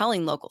do in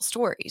telling local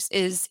stories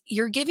is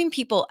you're giving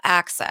people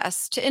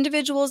access to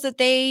individuals that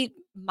they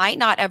might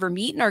not ever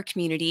meet in our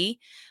community,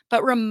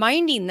 but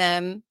reminding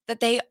them that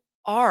they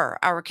are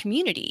our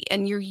community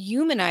and you're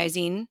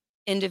humanizing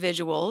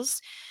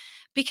individuals.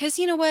 Because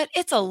you know what?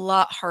 It's a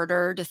lot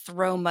harder to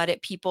throw mud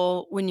at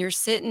people when you're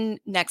sitting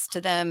next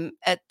to them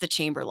at the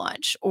chamber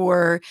lunch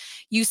or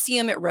you see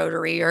them at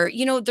Rotary or,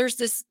 there's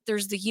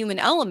the human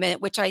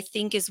element, which I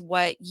think is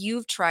what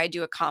you've tried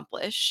to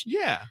accomplish.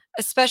 Yeah.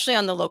 Especially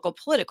on the local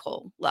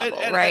political level,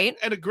 right?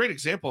 And a great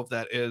example of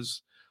that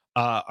is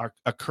a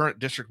current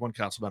District 1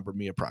 council member,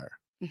 Mia Pryor.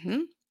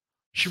 Mm-hmm.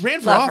 She ran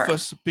for Love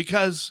office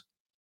because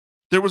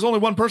there was only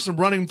one person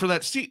running for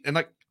that seat.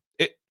 And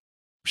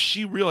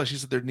she realized, she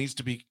said, there needs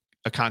to be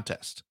a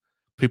contest.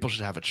 People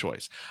should have a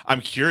choice. I'm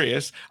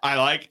curious. I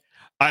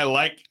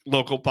like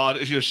local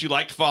politics. She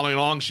liked following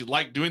along. She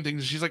liked doing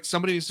things. She's like,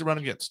 somebody needs to run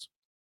against.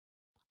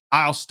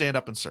 I'll stand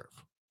up and serve.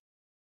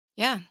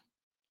 Yeah.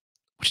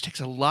 Which takes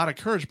a lot of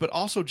courage, but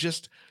also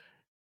just,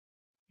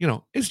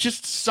 it's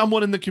just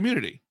someone in the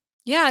community.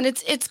 Yeah, and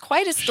it's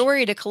quite a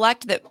story to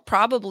collect that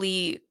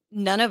probably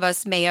none of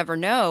us may ever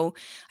know.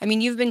 I mean,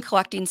 you've been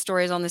collecting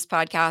stories on this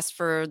podcast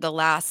for the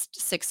last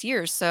 6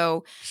 years.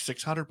 So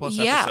 600 plus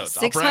episodes.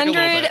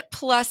 600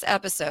 plus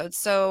episodes.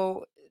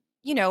 So,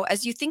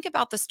 as you think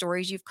about the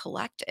stories you've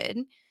collected,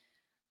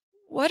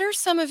 what are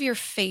some of your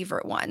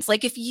favorite ones?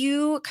 Like if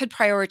you could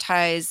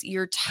prioritize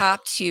your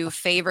top 2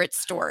 favorite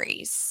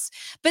stories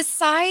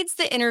besides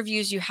the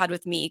interviews you had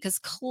with me, because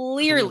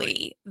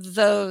clearly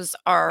those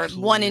are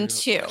 1 and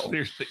 2.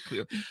 Clearly.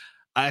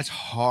 It's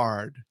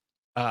hard.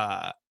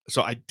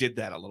 So I did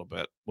that a little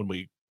bit when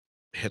we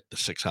hit the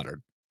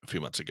 600 a few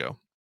months ago.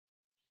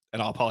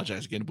 And I'll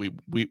apologize again.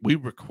 We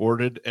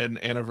recorded an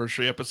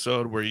anniversary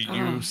episode where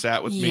you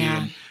sat with me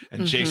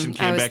and Jason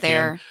came back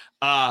in.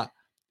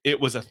 It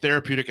was a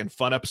therapeutic and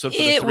fun episode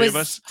for the three of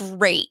us. It was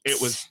great.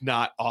 It was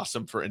not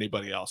awesome for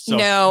anybody else. So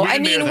no, I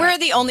mean, we're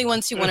the only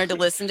ones who wanted to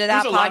listen to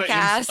that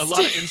podcast. A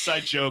lot of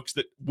inside jokes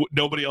that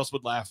nobody else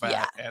would laugh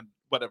at and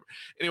whatever.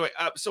 Anyway,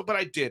 but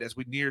I did, as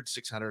we neared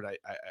 600,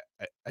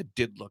 I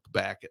did look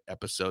back at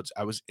episodes.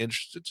 I was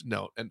interested to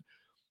note, and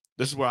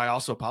this is where I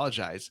also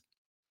apologize.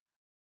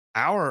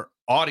 Our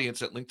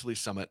audience at Link to Lee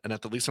Summit and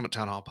at the Lee Summit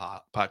Town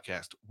Hall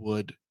podcast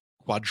would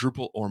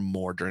quadruple or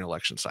more during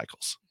election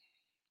cycles.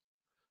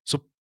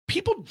 So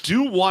people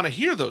do want to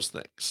hear those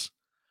things.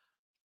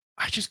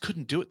 I just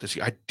couldn't do it this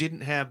year. I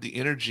didn't have the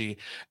energy.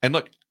 And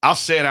look, I'll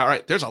say it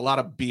outright. There's a lot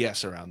of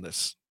BS around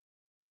this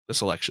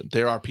election.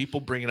 There are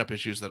people bringing up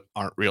issues that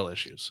aren't real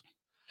issues.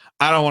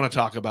 I don't want to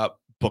talk about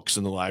books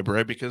in the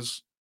library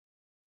because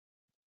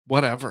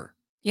whatever.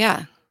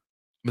 Yeah.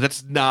 But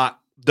that's not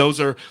those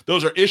are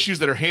issues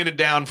that are handed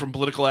down from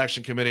political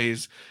action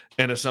committees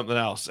into something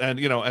else. And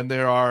and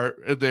there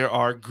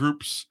are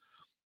groups,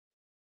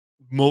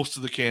 most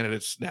of the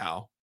candidates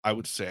now, I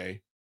would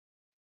say,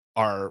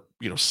 are,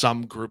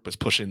 some group is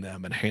pushing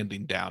them and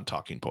handing down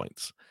talking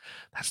points.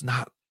 That's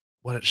not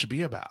what it should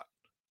be about.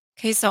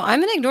 Okay, so I'm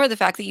gonna ignore the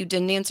fact that you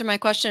didn't answer my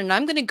question, and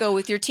I'm gonna go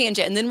with your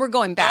tangent, and then we're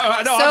going back. No,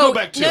 I'll go So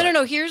back to no, it. no,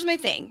 no. Here's my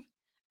thing.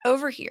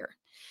 Over here,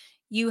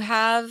 you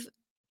have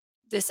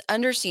this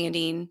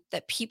understanding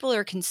that people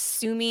are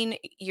consuming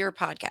your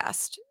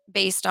podcast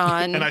based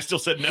And on I still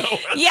said no.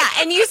 yeah,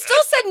 and you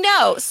still said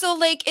no. So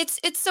like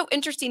it's so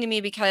interesting to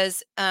me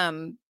because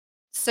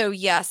so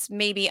yes,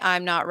 maybe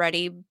I'm not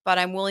ready, but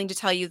I'm willing to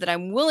tell you that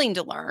I'm willing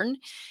to learn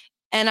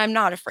and I'm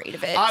not afraid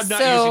of it. I'm not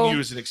using you So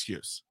as an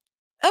excuse.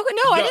 okay,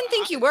 no, I No, didn't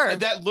think you were.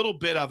 that little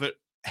bit of it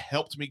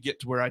helped me get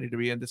to where I need to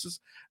be. And this is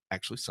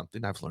actually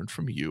something I've learned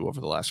from you over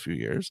the last few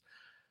years.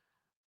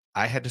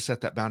 I had to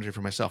set that boundary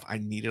for myself. I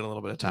needed a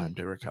little bit of time Mm.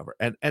 to recover.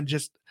 And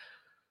just,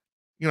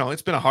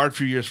 it's been a hard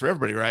few years for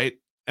everybody, right?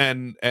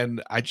 And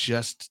I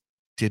just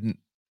didn't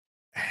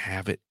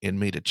have it in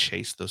me to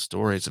chase those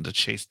stories and to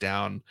chase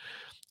down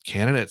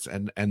candidates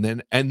and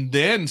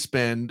then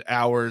spend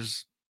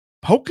hours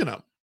poking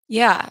them.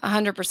 Yeah,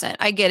 100%.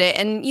 I get it.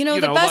 And the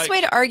best Like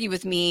way to argue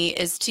with me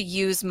is to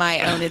use my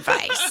own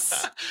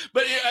advice.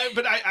 but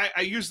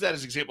I use that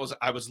as examples.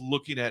 I was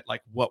looking at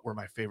like what were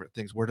my favorite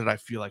things. Where did I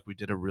feel like we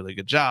did a really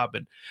good job?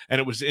 And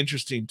it was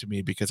interesting to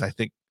me because I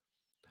think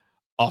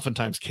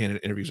oftentimes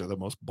candidate interviews are the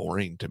most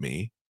boring to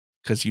me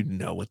because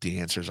what the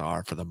answers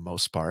are for the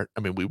most part.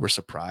 I mean, we were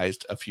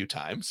surprised a few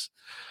times.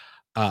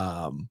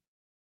 But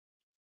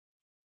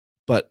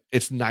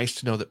it's nice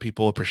to know that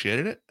people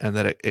appreciated it and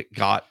that it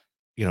got,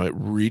 it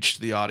reached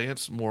the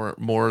audience more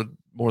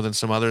than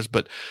some others.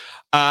 But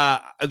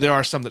there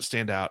are some that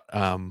stand out.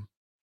 I don't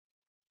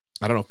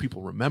know if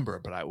people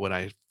remember, but when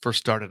I first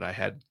started, I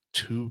had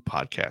 2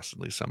 podcasts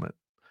in Lee Summit.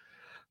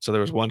 So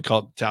there was one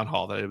called Town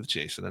Hall that I did with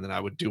Jason, and then I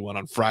would do one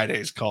on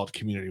Fridays called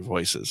Community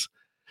Voices.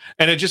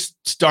 And it just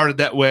started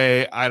that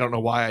way. I don't know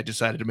why I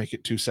decided to make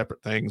it 2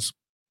 separate things.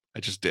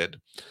 I just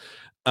did.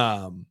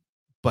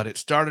 But it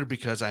started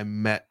because I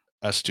met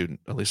a student,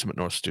 a Lee Summit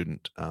North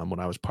student, when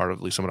I was part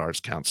of Lee Summit Arts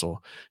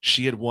Council.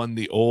 She had won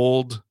the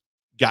old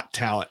Got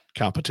Talent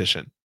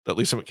competition that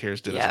Lee Summit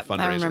Cares did as a Yeah, I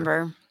fundraiser.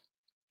 remember.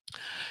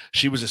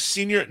 She was a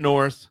senior at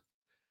North,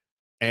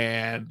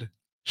 and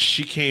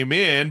she came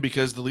in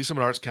because the Lee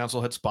Summit Arts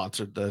Council had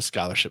sponsored the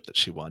scholarship that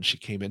she won. She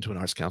came into an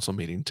Arts Council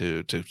meeting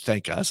to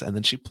thank us, and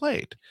then she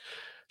played.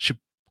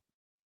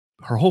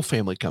 Her whole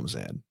family comes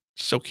in.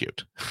 So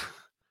cute.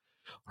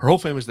 Her whole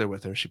family's there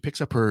with her. She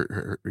picks up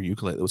her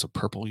ukulele. It was a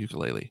purple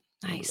ukulele.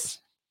 Nice.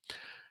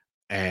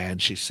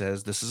 And she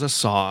says, "This is a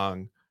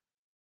song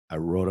I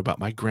wrote about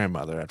my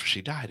grandmother after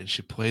she died." And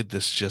she played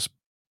this just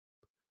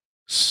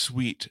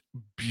sweet,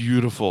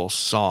 beautiful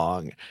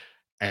song.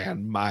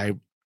 And my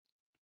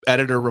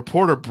editor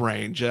reporter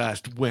brain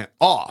just went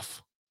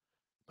off.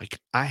 Like,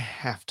 I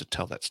have to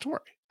tell that story.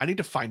 I need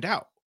to find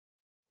out.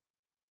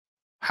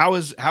 How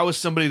is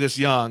somebody this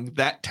young,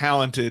 that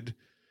talented,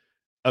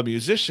 a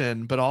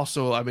musician, but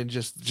also, I mean,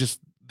 just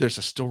there's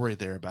a story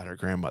there about her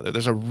grandmother.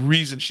 There's a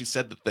reason she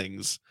said the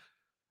things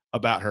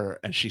about her,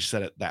 and she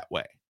said it that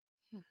way.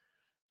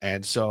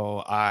 And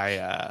so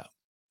I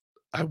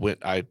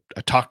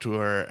talked to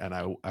her,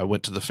 and I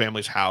went to the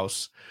family's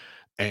house,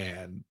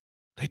 and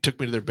they took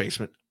me to their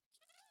basement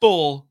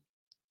full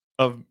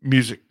of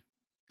music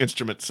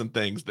instruments and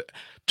things that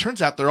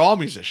turns out they're all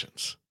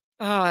musicians.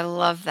 Oh, I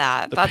love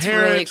that. The That's really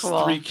parents,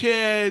 cool. 3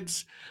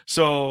 kids.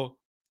 So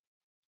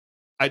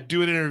I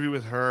do an interview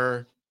with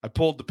her. I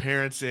pulled the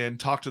parents in,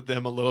 talked to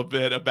them a little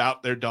bit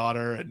about their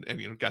daughter, and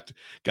got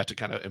to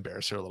kind of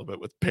embarrass her a little bit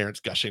with parents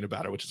gushing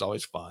about her, which is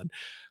always fun.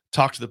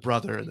 Talked to the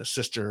brother and the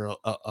sister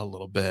a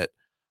little bit,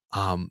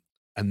 and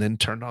then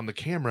turned on the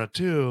camera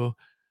too,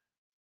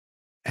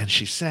 and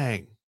she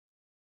sang,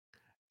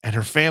 and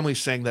her family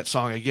sang that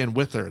song again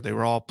with her. They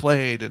were all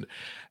played,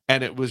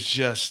 and it was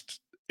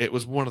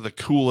one of the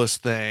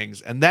coolest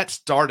things, and that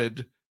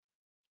started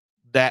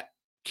that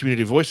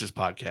Community Voices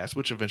podcast,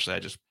 which eventually I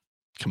just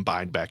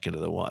combined back into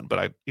the one. But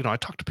I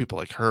talked to people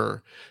like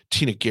her,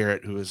 Tina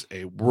Garrett, who is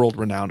a world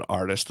renowned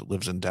artist that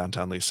lives in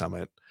downtown Lee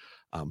Summit.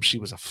 She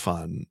was a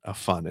fun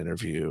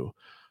interview.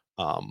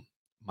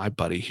 My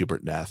buddy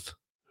Hubert Neth,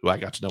 who I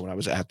got to know when I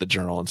was at the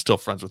Journal and still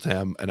friends with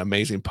him, an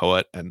amazing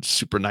poet and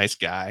super nice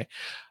guy.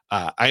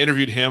 I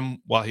interviewed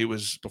him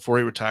before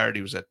he retired.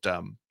 He was at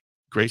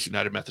Grace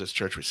United Methodist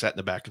Church. We sat in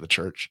the back of the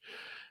church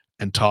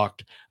and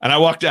talked. And I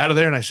walked out of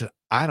there and I said,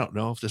 I don't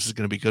know if this is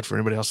going to be good for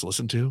anybody else to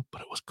listen to,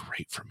 but it was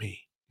great for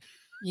me.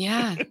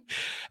 Yeah.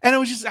 And it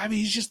was just, I mean,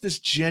 he's just this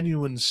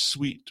genuine,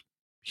 sweet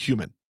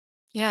human.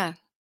 Yeah.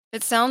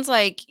 It sounds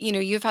like,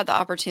 you've had the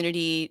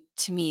opportunity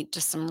to meet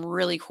just some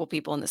really cool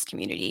people in this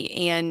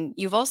community, and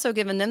you've also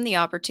given them the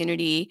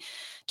opportunity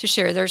to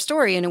share their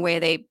story in a way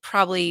they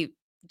probably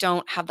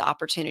don't have the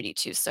opportunity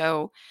to.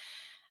 So,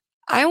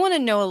 I want to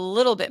know a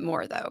little bit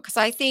more though, because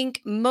I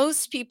think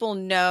most people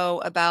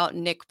know about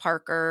Nick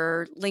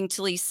Parker, Link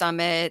to Lee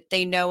Summit.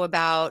 They know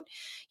about,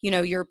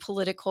 your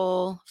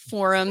political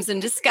forums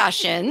and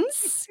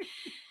discussions.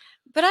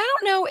 But I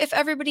don't know if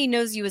everybody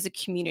knows you as a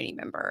community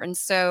member. And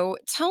so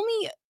tell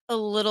me a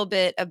little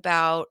bit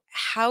about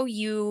how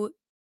you,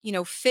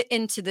 fit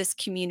into this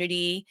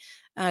community.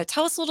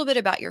 Tell us a little bit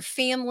about your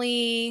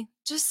family.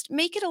 Just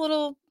make it a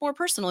little more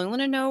personal. I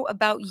want to know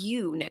about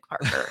you, Nick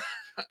Parker.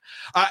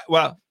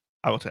 Well,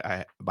 I will tell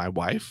you, my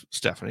wife,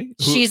 Stephanie,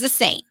 who She's a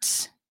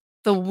saint.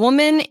 The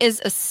woman is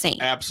a saint.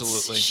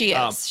 absolutely, She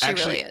is. She really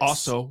actually is.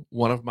 also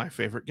one of my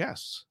favorite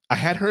guests. I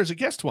had her as a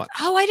guest once.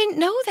 Oh, I didn't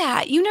know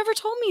that. You never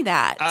told me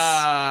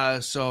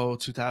that. So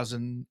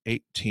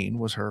 2018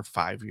 was her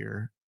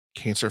 5-year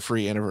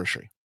cancer-free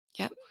anniversary.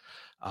 Yep.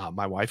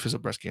 My wife is a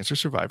breast cancer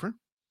survivor.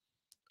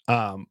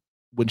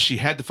 When she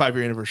had the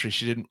 5-year anniversary,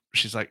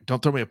 she's like,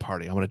 "Don't throw me a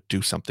party. I want to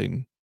do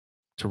something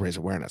to raise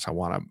awareness. I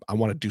want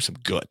to do some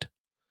good,"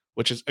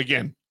 which is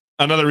again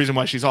another reason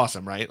why she's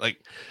awesome, right?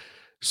 Like,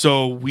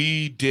 so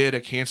we did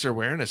a cancer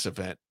awareness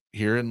event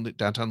here in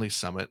downtown Lee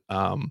Summit,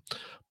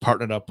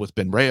 partnered up with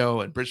Ben Rayo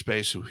and Bridge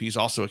Space, who he's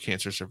also a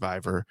cancer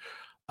survivor.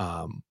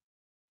 Um,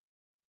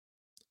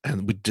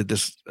 and we did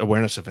this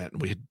awareness event,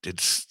 and we did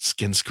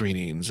skin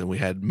screenings, and we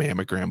had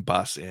mammogram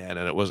busts in, and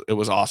it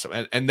was awesome.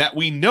 And that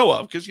we know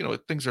of, because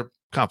things are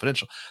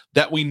confidential,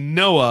 that we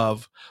know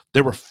of,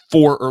 there were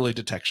 4 early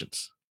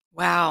detections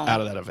Wow.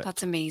 out of that event.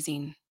 That's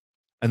amazing.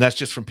 And that's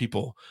just from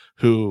people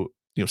who,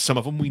 some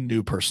of them we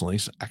knew personally.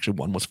 Actually,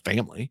 one was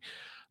family.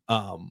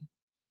 Um,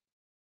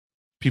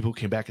 People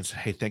came back and said,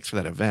 "Hey, thanks for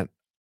that event.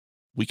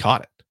 We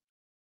caught it.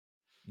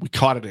 We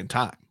caught it in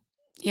time."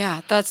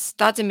 Yeah, that's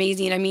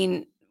amazing. I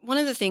mean, one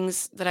of the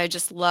things that I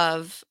just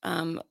love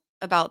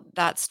about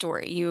that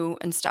story, you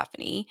and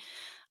Stephanie,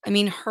 I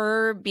mean,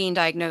 her being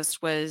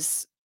diagnosed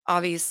was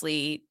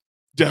obviously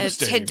a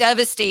Devastating.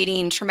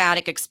 devastating,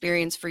 traumatic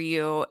experience for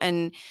you.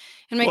 And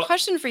my Well,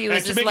 question for you and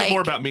is, to is make it more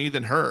like, about me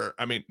than her,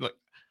 I mean, look,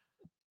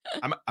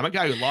 I'm a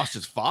guy who lost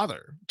his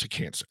father to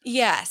cancer.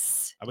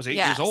 yes, I was 8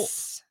 years old,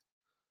 yes,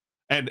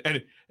 and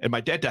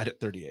my dad died at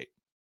 38.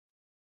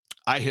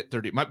 I hit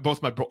 30.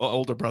 Both my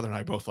older brother and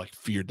I both like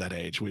feared that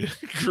age. We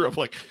grew up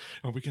like,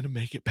 are we going to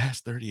make it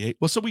past 38?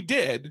 Well, so we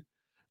did,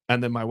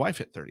 and then my wife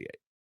hit 38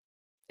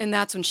 and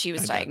that's when she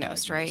was and got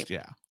diagnosed, right? diagnosed.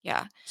 Yeah.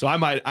 Yeah, So I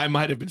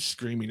might have been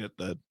screaming at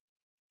the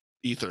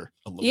ether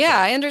a little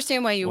yeah, bit I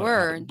understand why you when it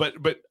were. happened.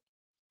 But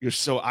you're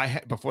so I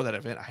had before that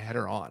event, I had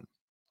her on,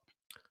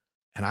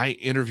 and I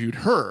interviewed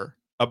her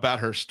about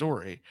her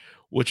story,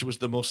 which was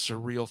the most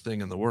surreal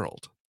thing in the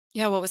world.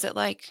 Yeah, what was it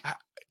like?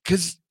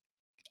 Because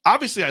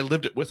obviously I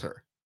lived it with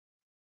her,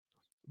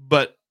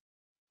 but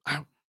I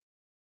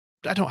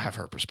I don't have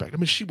her perspective. I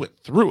mean, she went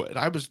through it.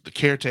 I was the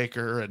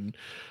caretaker, and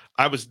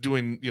I was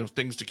doing,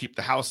 things to keep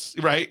the house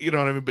right. You know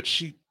what I mean? But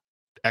she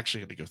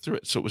actually had to go through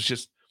it. So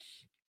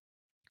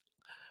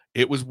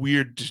it was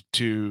weird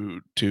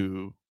to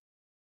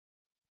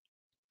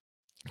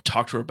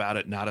talk to her about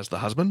it, not as the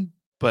husband,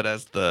 but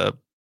as the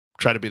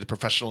try to be the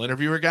professional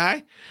interviewer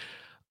guy.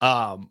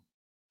 Um,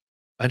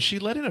 and she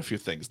let in a few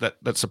things that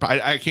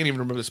surprised. I can't even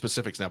remember the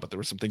specifics now, but there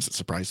were some things that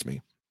surprised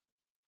me.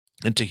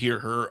 And to hear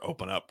her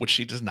open up, which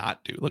she does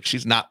not do. Look,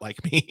 she's not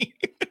like me.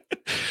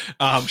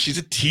 She's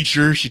a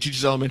teacher. She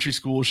teaches elementary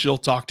school. She'll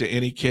talk to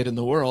any kid in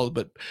the world,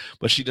 but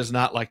she does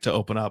not like to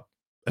open up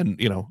and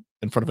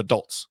in front of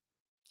adults.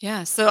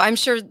 Yeah, so I'm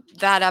sure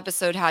that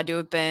episode had to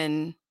have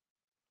been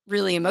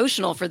really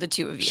emotional for the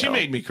 2 of She you.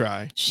 made me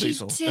cry, She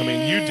Liesl. I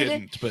mean, you did.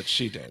 didn't, but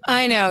she did.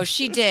 I know,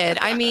 she did.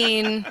 I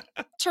mean,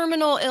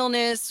 terminal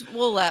illness,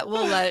 we'll let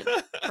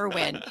her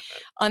win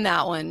on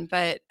that one,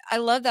 but I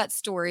love that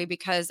story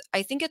because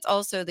I think it's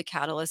also the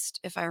catalyst,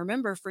 if I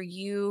remember, for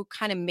you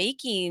kinda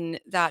making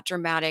that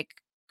dramatic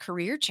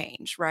career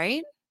change,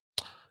 right?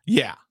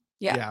 Yeah.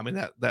 Yeah, Yeah, I mean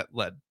that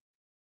led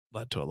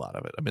to a lot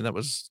of it. I mean, that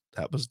was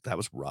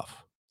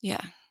rough. yeah.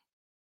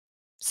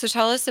 So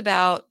tell us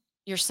about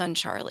your son,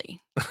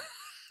 Charlie.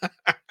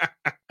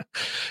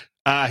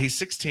 He's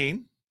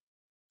 16.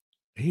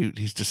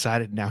 He's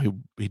decided now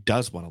he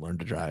does want to learn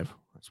to drive.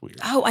 That's weird.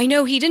 Oh, I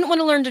know, he didn't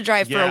wanna learn to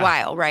drive for a Yeah.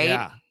 while,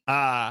 right?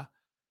 Yeah.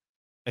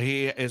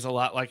 He is a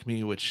lot like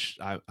me, which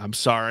I'm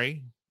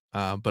sorry,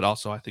 but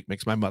also I think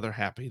makes my mother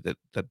happy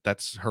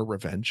that's her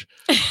revenge.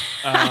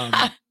 Um,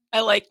 I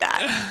like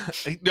that.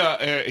 no,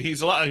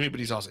 he's a lot like me, but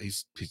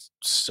he's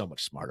so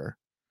much smarter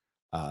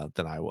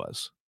than I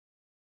was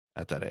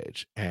at that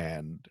age,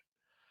 and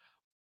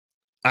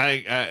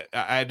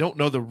I don't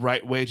know the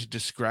right way to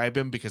describe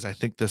him because I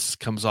think this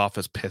comes off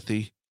as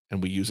pithy,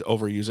 and we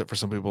overuse it for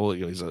some people.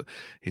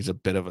 He's a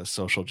bit of a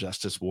social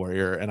justice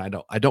warrior, and I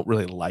don't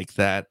really like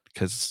that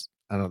because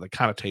I don't know the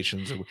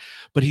connotations.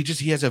 But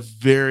he has a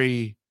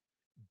very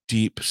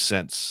deep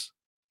sense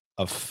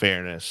of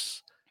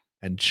fairness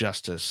and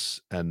justice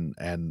and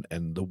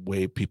the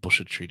way people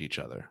should treat each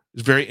other.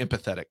 He's very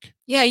empathetic.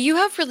 Yeah, you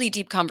have really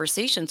deep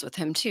conversations with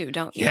him too,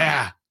 don't you?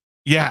 Yeah.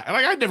 Yeah. And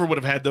like I never would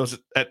have had those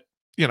at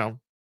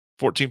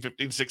 14,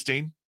 15,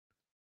 16.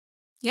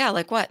 Yeah,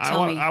 like what?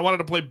 Tell me. I wanted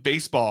to play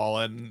baseball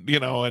and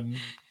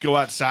go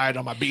outside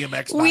on my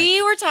BMX bike.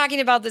 We were talking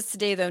about this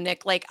today though,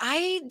 Nick. Like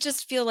I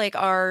just feel like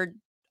our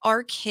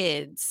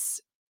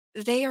kids,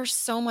 they are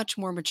so much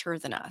more mature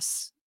than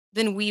us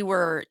than we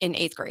were in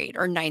 8th grade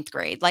or ninth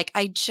grade. Like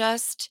I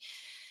just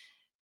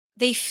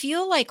they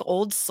feel like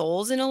old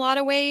souls in a lot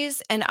of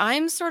ways, and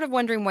I'm sort of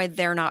wondering why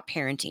they're not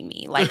parenting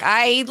me.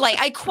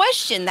 I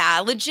question that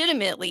I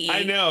legitimately.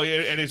 know,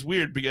 and it's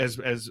weird because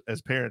as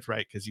parents,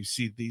 right? Because you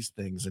see these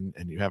things and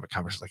you have a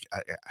conversation.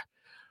 Like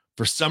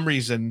for some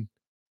reason,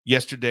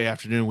 yesterday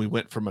afternoon we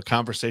went from a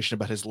conversation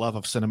about his love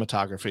of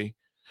cinematography,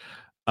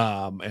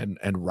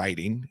 and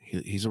writing.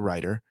 He's a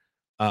writer,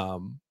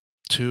 um,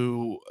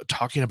 to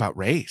talking about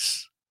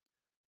race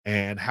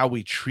and how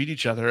we treat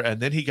each other, and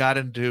then he got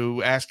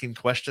into asking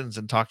questions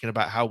and talking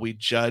about how we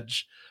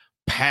judge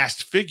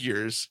past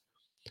figures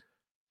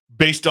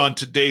based on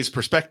today's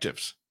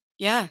perspectives.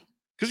 Yeah,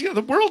 Because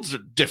the worlds are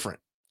different,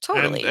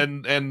 and totally.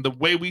 and the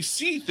way we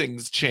see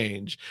things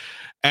change.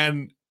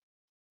 And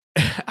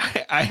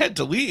I had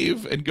to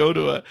leave and go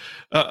to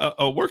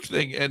a work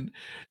thing, and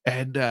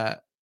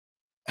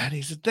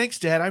he said, "Thanks,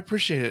 Dad. I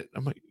appreciate it."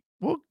 I'm like,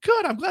 "Well,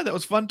 good. I'm glad that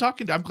was fun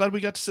talking to you. I'm glad we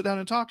got to sit down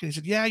and talk." And he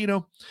said, "Yeah,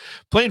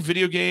 playing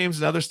video games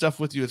and other stuff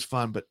with you is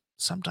fun, but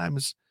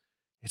sometimes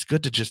it's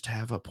good to just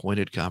have a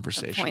pointed A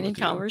conversation pointed with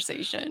you."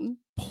 conversation.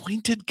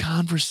 Pointed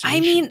I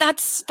mean, conversation.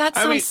 that I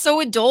sounds mean, so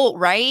adult,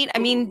 right? I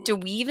mean, do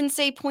we even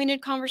say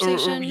pointed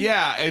conversation?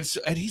 yeah,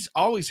 and he's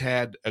always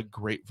had a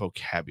great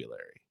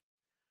vocabulary,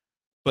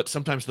 but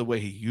sometimes the way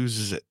he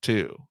uses it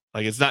too.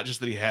 Like it's not just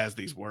that he has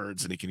these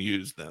words and he can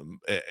use them.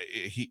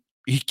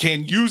 He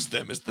can use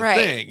them is the Right.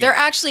 thing. They're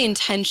And actually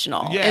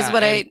intentional is yeah,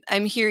 what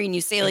I'm hearing you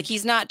say. Like and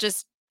he's not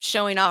just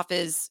showing off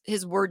his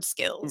word right.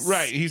 skills.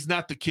 He's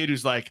not the kid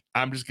who's like,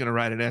 I'm just gonna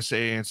write an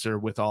essay answer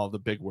with all the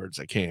big words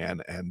I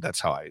can, and that's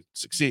how I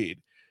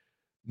succeed.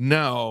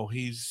 No,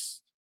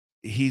 he's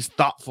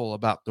thoughtful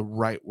about the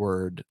right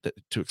word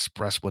to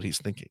express what he's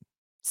thinking.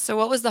 So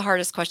what was the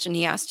hardest question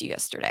he asked you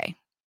yesterday?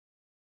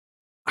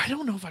 I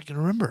don't know if I can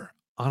remember,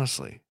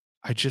 honestly.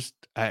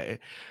 I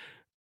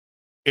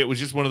it was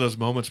just one of those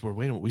moments where,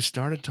 wait a minute, we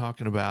started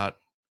talking about,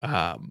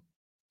 um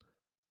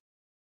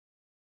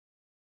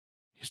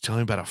he's telling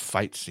me about a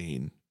fight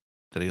scene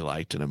that he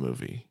liked in a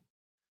movie,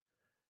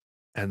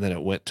 and then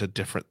it went to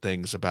different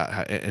things about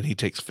how, and he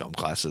takes film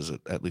classes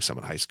at least I'm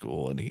in high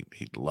school, and he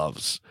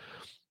loves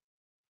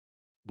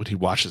when he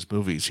watches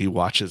movies, he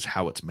watches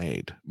how it's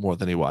made more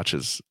than he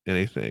watches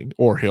anything,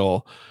 or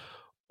he'll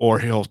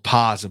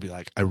pause and be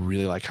like, "I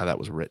really like how that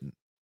was written.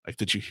 Like,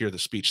 did you hear the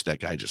speech that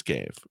guy just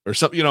gave?" Or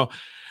something,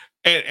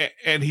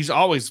 and he's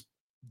always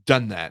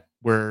done that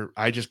where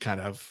I just kind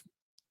of,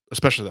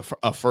 especially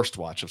a first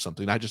watch of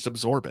something, I just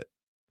absorb it.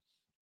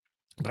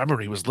 But I remember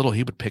when he was little,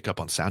 he would pick up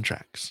on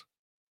soundtracks,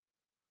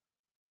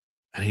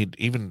 and he'd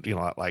even,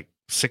 at like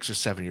 6 or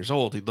 7 years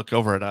old, he'd look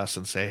over at us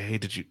and say, "Hey,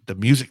 the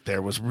music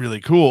there was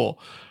really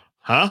cool."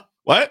 "Huh?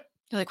 What?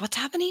 You're like, "What's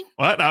happening?"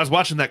 What?" "I was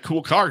watching that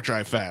cool car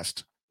drive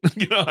fast." I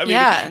mean,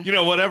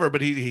 Yeah. whatever, but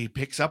he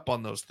picks up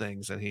on those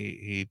things, and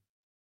he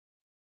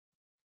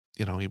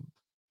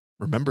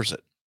remembers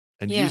it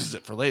and Yeah. uses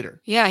it for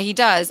later. Yeah, he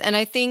does. And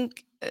I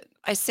think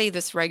I say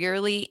this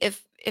regularly,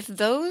 if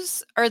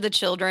those are the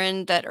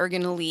children that are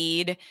going to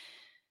lead,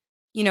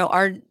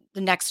 our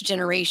the next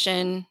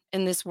generation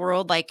in this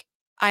world, like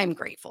I'm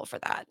grateful for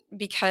that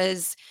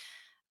because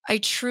I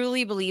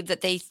truly believe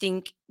that they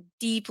think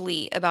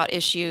deeply about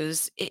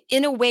issues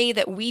in a way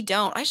that we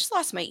don't. I just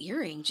lost my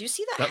earring. Did you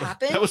see that That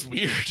happen? was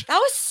weird. That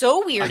was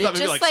so I weird. thought It maybe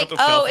just like like, something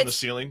fell oh, from the it's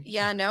ceiling.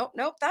 yeah, no,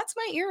 nope, that's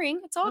my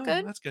earring. It's all Oh,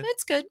 good. that's good.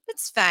 It's good.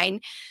 It's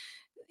fine.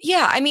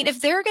 Yeah, I mean,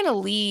 if they're gonna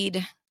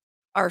lead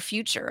our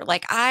future,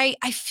 like I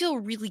feel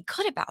really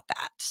good about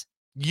that.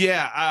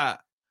 Yeah,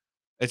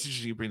 it's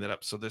interesting you bring that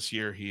up. So this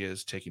year he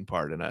is taking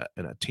part in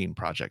a team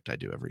project I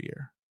do every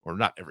year, or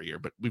not every year,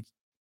 but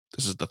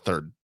this is the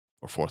third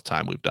or fourth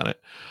time we've done it.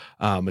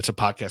 It's a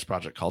podcast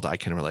project called I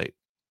Can Relate,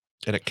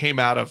 and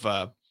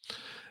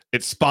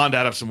it spawned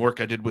out of some work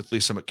I did with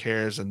Lisa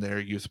McCares and their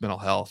youth mental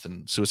health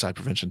and suicide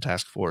prevention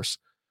task force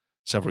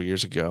several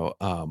years ago.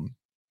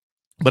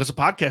 But it's a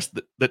podcast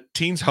that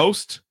teens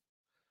host.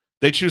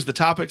 They choose the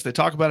topics, they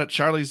talk about it.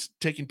 Charlie's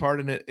taking part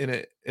in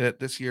it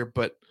this year,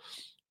 but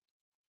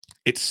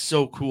it's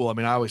so cool. I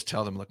mean, I always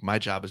tell them, look, my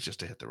job is just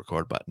to hit the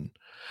record button.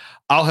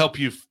 I'll help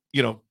you,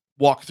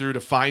 walk through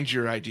to find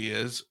your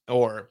ideas,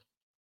 or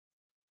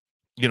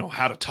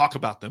how to talk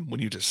about them when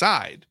you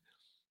decide,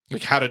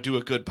 like how to do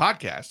a good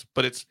podcast.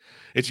 But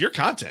it's your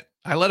content.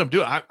 I let them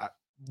do it. I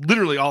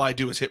literally all I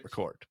do is hit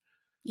record.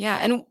 Yeah,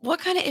 and what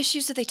kind of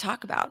issues do they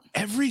talk about?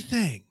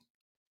 Everything.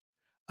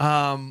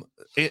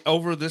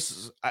 Over this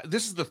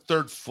is the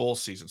third full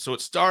season. So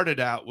it started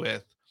out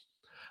with,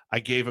 I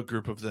gave a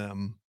group of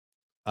them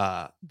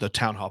the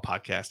Town Hall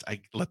podcast,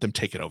 I let them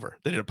take it over.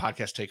 They did a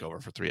podcast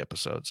takeover for 3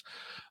 episodes.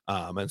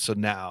 And so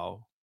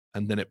now,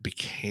 and then it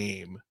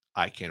became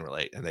I Can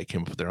Relate, and they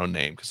came up with their own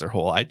name because their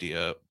whole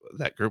idea,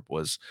 that group,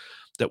 was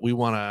that we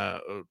want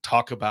to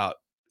talk about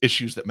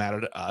issues that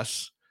matter to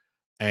us.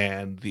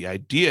 And the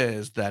idea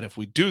is that if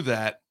we do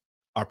that,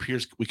 our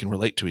peers, we can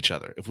relate to each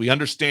other. If we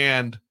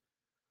understand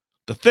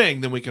the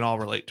thing, then we can all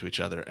relate to each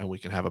other and we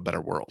can have a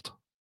better world.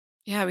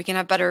 Yeah, we can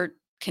have better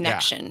Yeah.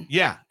 connection.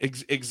 Yeah, And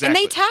they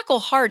exactly. tackle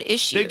hard They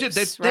did.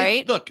 issues, They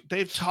right? look,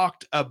 they've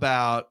talked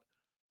about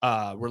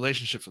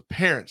relationships with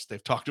parents.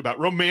 They've talked about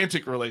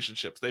romantic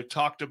relationships. They've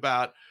talked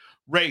about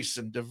race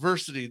and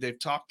diversity. They've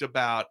talked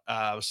about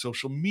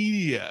social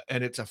media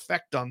and its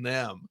effect on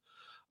them.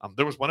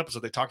 There was one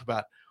episode they talked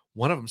about,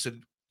 one of them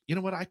said, you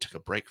know what? I took a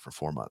break for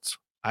 4 months.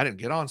 I didn't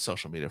get on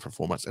social media for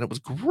 4 months, and it was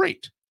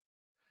great.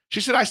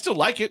 She said, I still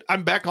like it.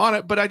 I'm back on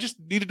it, but I just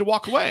needed to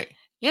walk away.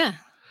 Yeah.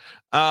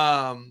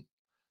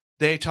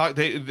 They talked,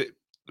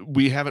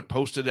 we haven't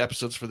posted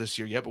episodes for this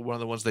year yet, but one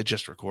of the ones they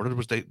just recorded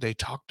was they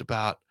talked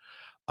about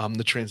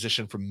the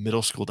transition from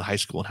middle school to high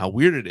school and how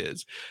weird it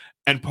is.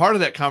 And part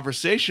of that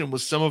conversation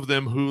was some of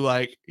them who,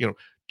 like,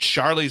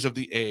 Charlie's of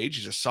the age,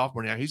 he's a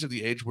sophomore now, he's of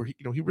the age where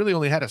he really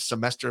only had a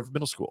semester of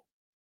middle school.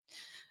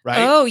 Right?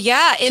 Oh,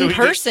 yeah, So in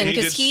person,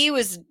 because he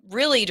was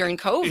really during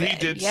COVID. He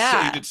did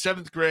Yeah.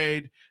 7th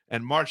grade,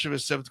 and March of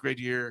his 7th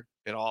grade year,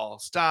 it all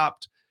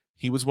stopped.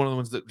 He was one of the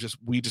ones that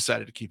we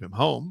decided to keep him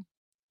home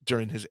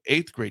during his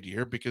 8th grade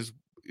year because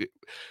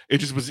it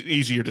just was an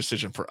easier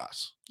decision for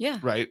us. Yeah.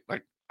 Right?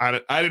 Like, I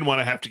didn't want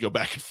to have to go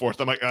back and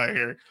forth. I'm like,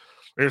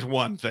 here's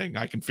one thing.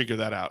 I can figure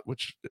that out,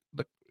 which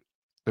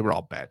they were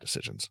all bad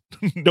decisions.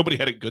 Nobody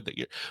had it good that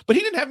year. But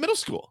he didn't have middle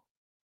school.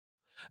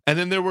 And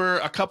then there were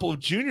a couple of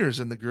juniors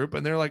in the group,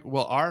 and they're like,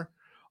 well,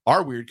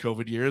 our weird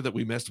COVID year that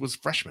we missed was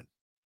freshmen.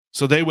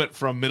 So they went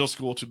from middle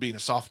school to being a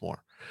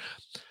sophomore.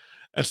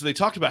 And so they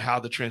talked about how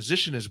the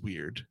transition is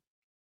weird,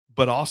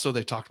 but also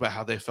they talked about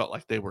how they felt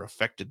like they were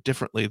affected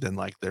differently than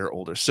like their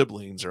older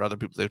siblings or other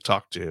people they've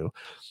talked to.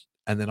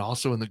 And then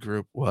also in the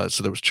group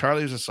so there was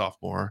Charlie as a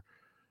sophomore,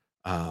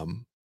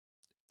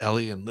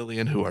 Ellie and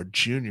Lillian, who are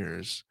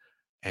juniors,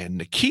 and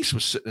Nikise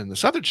was sitting in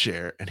this other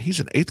chair, and he's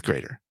an 8th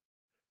grader.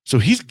 So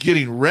he's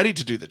getting ready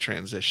to do the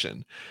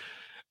transition.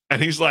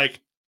 And he's like,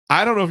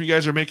 I don't know if you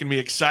guys are making me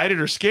excited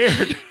or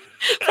scared.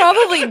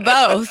 Probably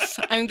both.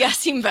 I'm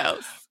guessing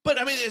both. But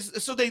I mean,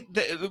 so they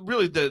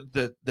really,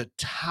 the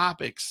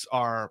topics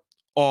are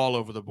all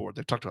over the board.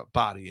 They've talked about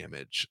body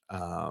image,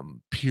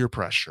 peer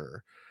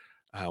pressure,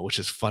 which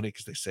is funny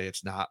because they say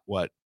it's not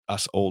what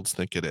us olds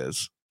think it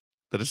is,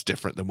 that it's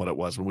different than what it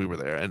was when we were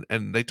there.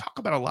 And they talk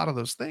about a lot of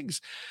those things.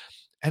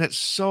 And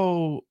it's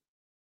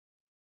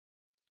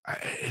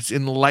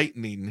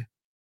enlightening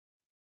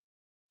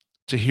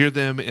to hear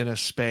them in a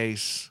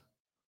space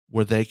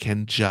where they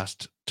can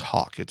just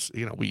talk. It's,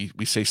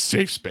 we say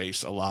safe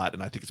space a lot,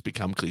 and I think it's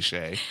become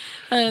cliche.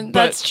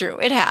 That's true.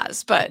 It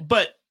has, but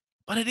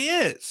it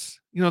is.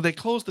 They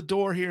close the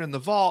door here in the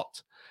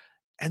vault,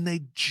 and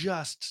they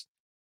just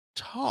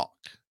talk.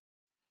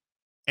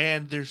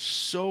 And they're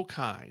so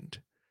kind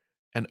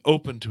and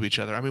open to each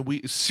other. I mean,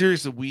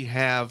 we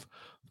have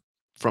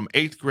from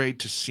 8th grade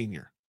to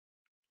senior,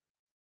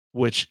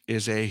 which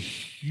is a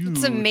huge,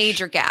 it's a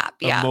major gap.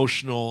 Yeah.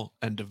 Emotional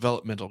and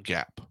developmental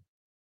gap.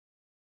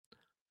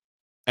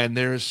 And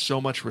there is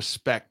so much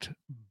respect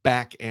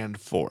back and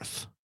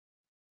forth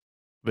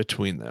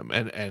between them.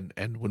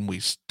 And when we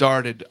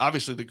started,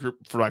 obviously the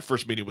group for my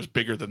first meeting was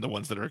bigger than the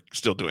ones that are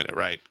still doing it,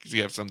 right? Because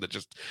you have some that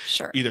just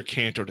either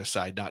can't or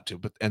decide not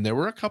to. And there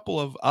were a couple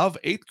of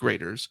 8th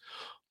graders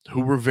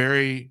who were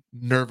very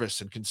nervous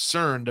and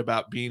concerned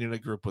about being in a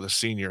group with a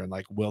senior, and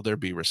like, will there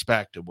be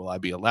respect, and will I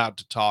be allowed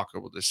to talk,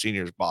 or will the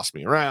seniors boss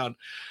me around?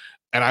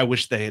 And I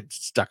wish they had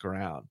stuck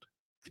around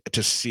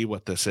to see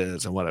what this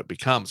is and what it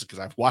becomes, because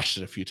I've watched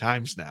it a few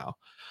times now.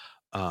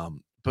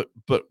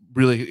 But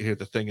really, here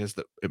the thing is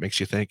that it makes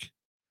you think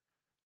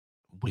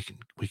we can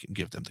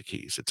give them the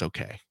keys. It's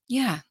okay.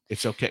 Yeah,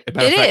 it's okay.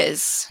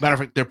 Matter of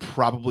fact, they're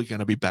probably going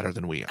to be better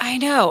than we are. I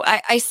know.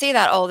 I say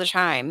that all the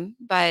time,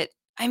 but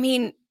I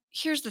mean,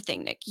 here's the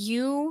thing, Nick.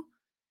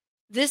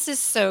 This is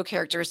so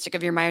characteristic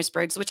of your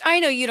Myers-Briggs, which I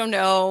know you don't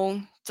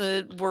know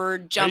the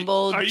word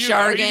jumbled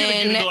jargon.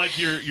 Are you gonna like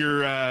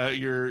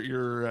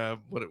your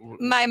what?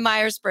 My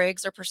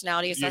Myers-Briggs or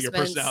personality assessments. Your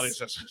personality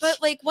assessments.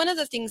 But like one of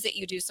the things that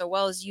you do so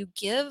well is you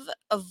give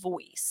a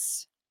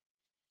voice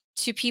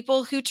to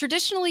people who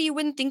traditionally you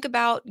wouldn't think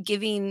about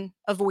giving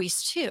a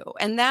voice to,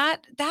 and that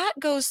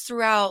goes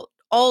throughout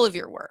all of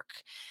your work.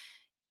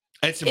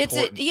 It's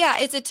important.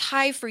 It's a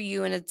tie for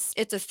you, and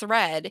it's a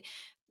thread.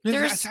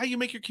 That's how you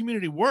make your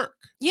community work.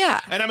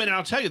 Yeah. And I mean,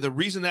 I'll tell you, the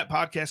reason that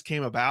podcast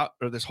came about,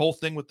 or this whole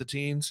thing with the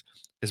teens,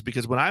 is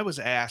because when I was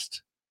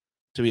asked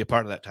to be a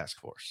part of that task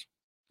force,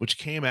 which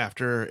came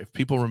after, if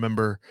people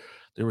remember,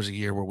 there was a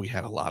year where we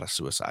had a lot of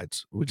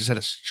suicides. We just had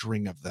a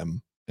string of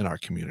them in our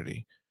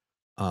community.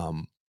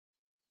 And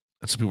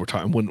so people were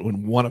talking,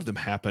 when one of them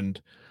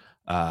happened,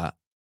 I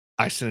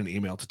sent an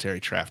email to Terry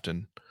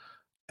Trafton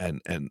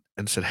and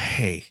said,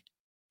 hey,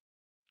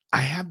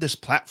 I have this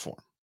platform.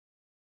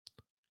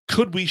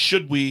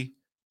 Should we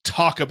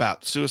talk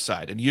about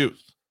suicide and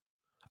youth?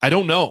 I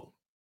don't know.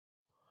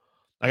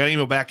 I got an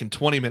email back in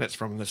 20 minutes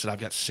from him that said, I've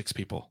got 6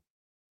 people.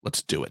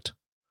 Let's do it.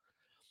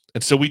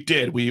 And so we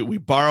did. We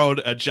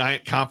borrowed a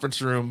giant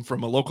conference room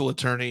from a local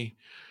attorney.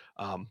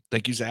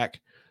 Thank you, Zach.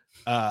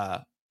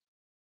 And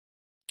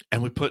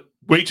we put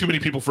way too many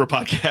people for a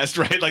podcast,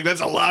 right? Like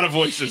that's a lot of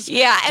voices.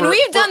 Yeah, and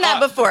we've done that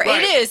before.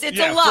 Right. It's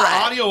a lot. For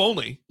audio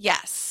only.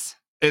 Yes.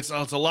 It's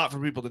a lot for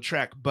people to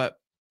track, but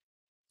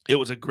it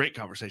was a great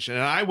conversation.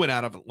 And I went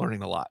out of it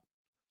learning a lot.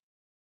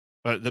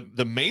 But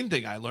the main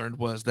thing I learned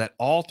was that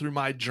all through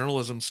my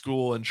journalism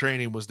school and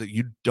training was that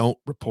you don't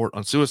report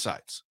on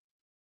suicides.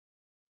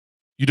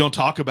 You don't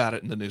talk about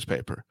it in the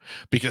newspaper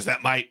because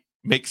that might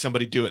make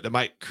somebody do it. That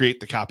might create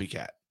the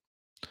copycat.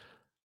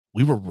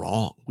 We were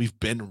wrong. We've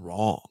been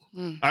wrong.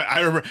 I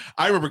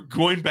remember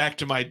going back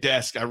to my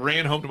desk. I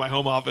ran home to my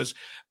home office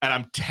and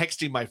I'm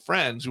texting my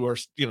friends who are,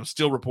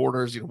 still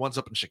reporters, one's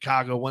up in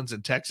Chicago, one's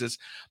in Texas.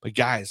 But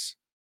guys,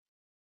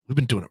 we've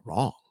been doing it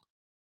wrong.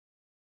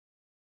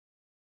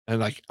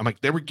 And I'm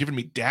like, they were giving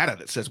me data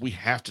that says we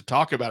have to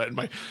talk about it. And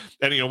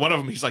one of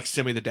them, he's like,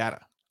 send me the data.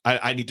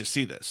 I need to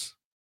see this.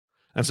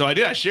 And so I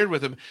did. I shared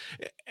with him,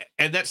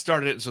 and that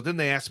started it. So then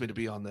they asked me to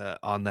be on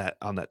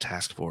that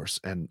task force,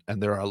 and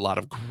there are a lot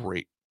of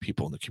great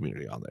people in the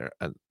community on there,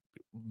 and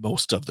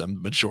most of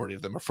them, majority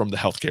of them, are from the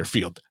healthcare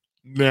field,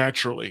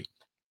 naturally,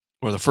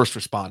 or the first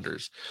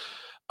responders.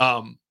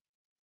 But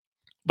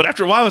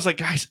after a while, I was like,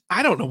 guys,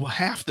 I don't know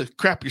half the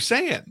crap you're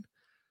saying.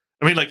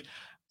 I mean, like,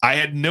 I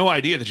had no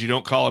idea that you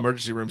don't call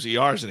emergency rooms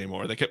ERs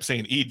anymore. They kept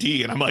saying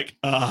ED, and I'm like,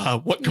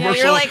 what commercial?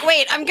 Yeah, you're like,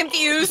 wait, I'm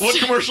confused. What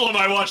commercial am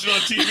I watching on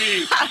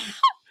TV?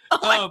 Oh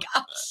my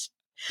gosh.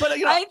 But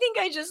I think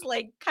I just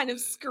kind of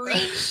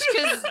screeched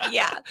because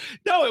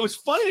No, it was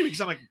funny because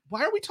I'm like,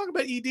 why are we talking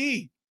about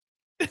ED?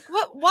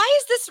 Why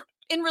is this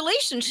in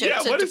relationship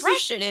to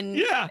depression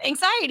and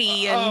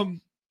anxiety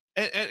and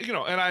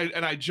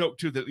I joke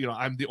too that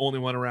I'm the only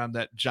one around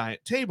that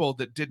giant table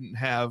that didn't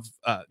have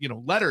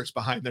letters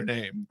behind their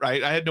name,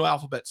 right? I had no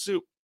alphabet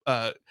soup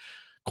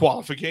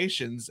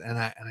qualifications, and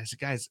I said,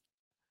 guys,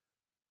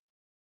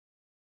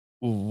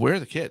 where are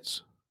the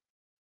kids?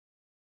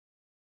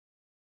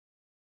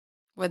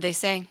 What'd they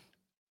say?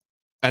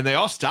 And they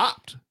all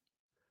stopped.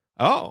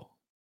 Oh,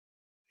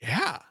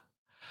 yeah.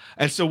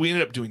 And so we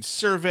ended up doing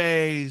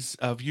surveys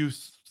of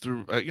youth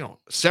through,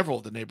 several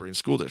of the neighboring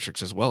school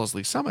districts as well as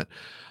Lee Summit.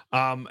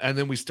 And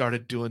then we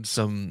started doing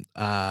some,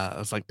 it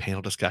was like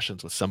panel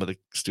discussions with some of the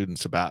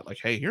students about like,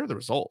 hey, here are the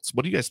results.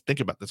 What do you guys think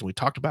about this? And we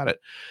talked about it.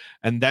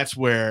 And that's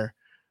where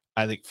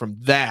I think from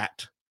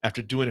that,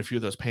 after doing a few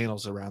of those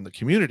panels around the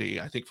community,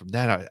 I think from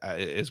that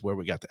is where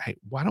we got hey,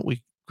 why don't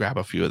we grab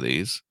a few of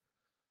these,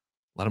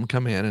 let them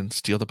come in and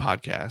steal the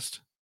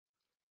podcast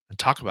and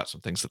talk about some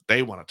things that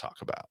they want to talk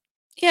about.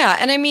 Yeah.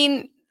 And I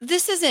mean,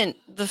 this isn't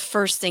the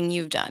first thing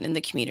you've done in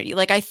the community.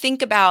 Like, I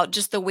think about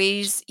just the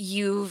ways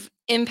you've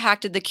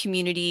impacted the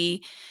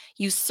community.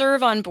 You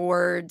serve on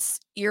boards.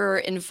 You're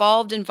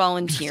involved in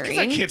volunteering.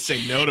 I can't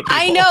say no to people.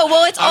 I know.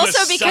 Well, it's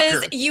also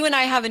because you and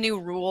I have a new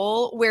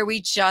rule where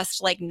we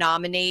just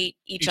nominate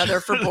each other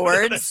for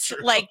boards.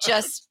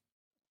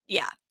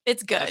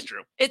 It's good. That's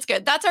true. It's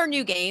good. That's our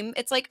new game.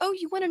 It's like, oh,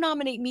 you want to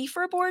nominate me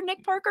for a board,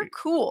 Nick Parker?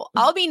 Cool.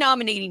 I'll be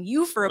nominating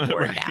you for a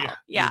board now.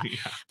 Yeah.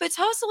 But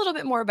tell us a little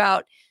bit more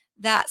about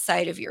that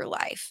side of your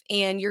life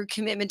and your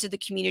commitment to the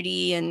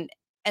community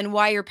and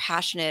why you're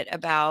passionate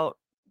about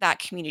that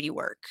community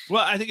work.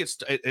 Well, I think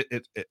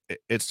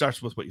it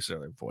starts with what you said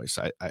earlier, voice.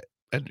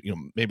 And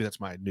maybe that's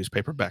my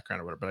newspaper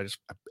background or whatever,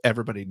 but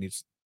everybody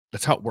needs,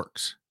 that's how it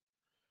works.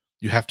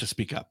 You have to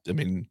speak up. I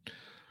mean,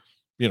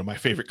 my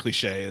favorite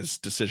cliche is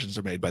decisions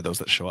are made by those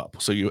that show up.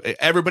 So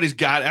everybody's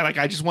got,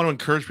 I just want to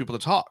encourage people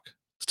to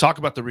talk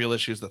about the real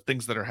issues, the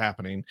things that are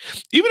happening.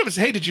 Even if it's,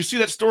 hey, did you see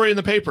that story in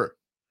the paper?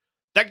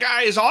 That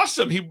guy is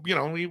awesome. He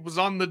was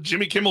on the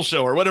Jimmy Kimmel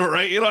show or whatever,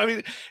 right? I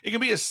mean, it can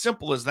be as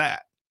simple as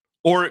that.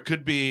 Or it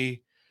could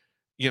be,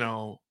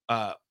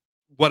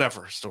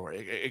 whatever story.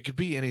 It could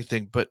be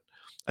anything, but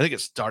I think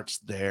it starts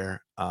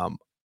there.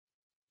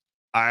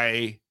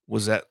 I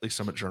was at Lee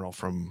Summit Journal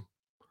from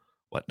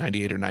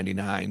 98 or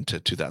 99 to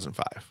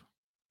 2005.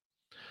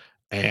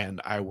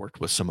 And I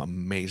worked with some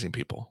amazing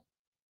people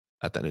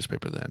at that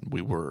newspaper then.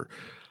 We were,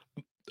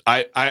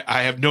 I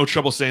have no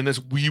trouble saying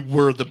this, we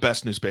were the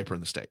best newspaper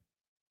in the state.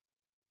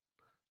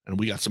 And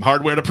we got some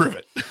hardware to prove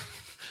it.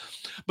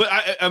 But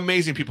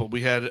amazing people. We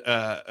had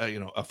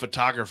a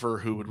photographer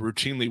who would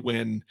routinely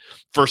win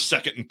first,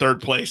 second, and third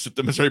place at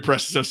the Missouri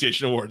Press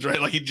Association Awards, right?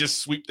 Like he'd just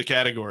sweep the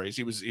categories.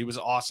 He was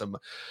awesome.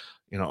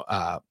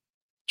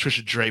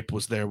 Trisha Drape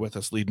was there with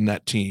us leading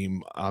that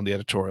team on the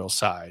editorial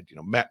side.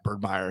 Matt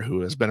Birdmeyer,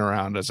 who has been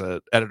around as an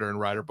editor and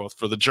writer, both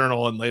for the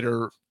Journal and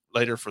later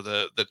for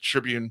the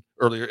Tribune,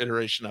 earlier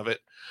iteration of it.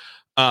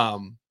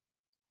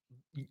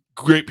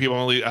 Great people.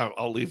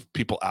 I'll leave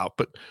people out,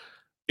 but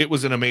it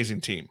was an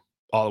amazing team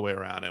all the way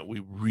around. And we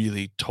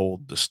really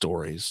told the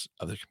stories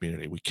of the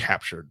community. We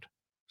captured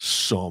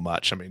so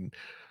much. I mean,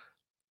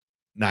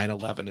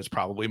 9/11 is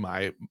probably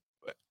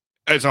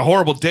it's a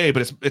horrible day,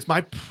 but it's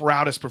my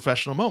proudest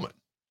professional moment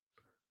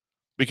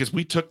because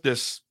we took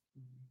this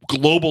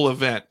global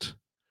event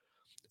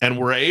and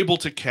were able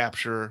to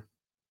capture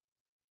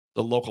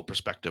the local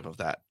perspective of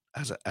that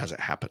as it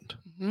happened.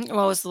 Mm-hmm.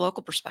 What was the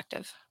local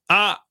perspective?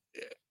 Uh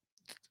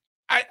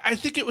I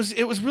think it was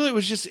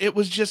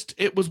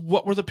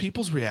what were the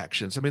people's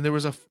reactions? I mean, there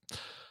was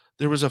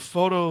a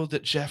photo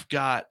that Jeff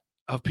got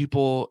of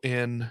people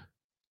in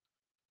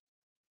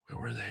where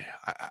were they?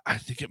 I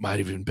think it might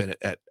have even been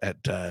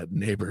at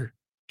Neighbor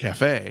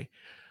Cafe.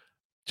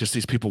 Just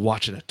these people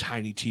watching a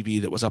tiny TV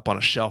that was up on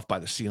a shelf by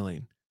the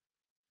ceiling,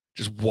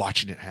 just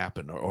watching it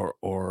happen.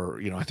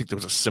 Or I think there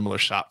was a similar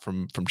shot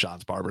from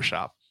John's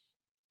barbershop.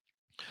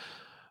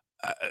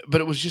 But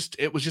it was just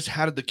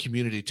how did the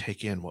community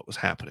take in what was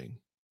happening?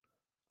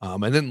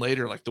 And then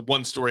later, like the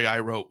one story I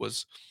wrote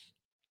was,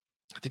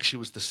 I think she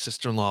was the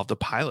sister-in-law of the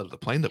pilot of the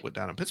plane that went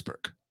down in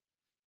Pittsburgh.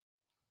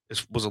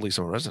 This was a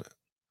Liesl resident.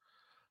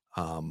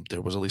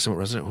 There was a Liesl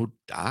resident who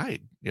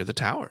died near the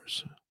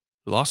towers,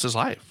 who lost his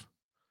life.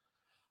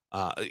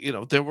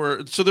 There were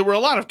a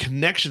lot of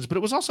connections, but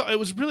it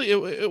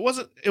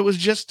was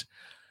just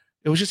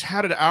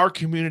how did our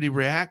community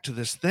react to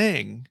this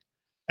thing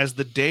as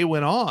the day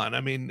went on?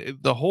 I mean,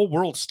 the whole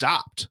world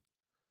stopped.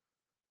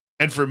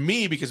 And for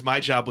me, because my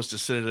job was to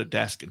sit at a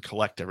desk and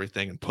collect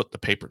everything and put the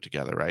paper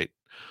together, right?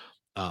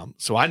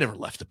 So I never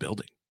left the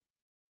building.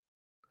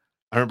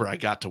 I remember I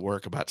got to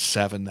work about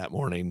 7 that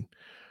morning,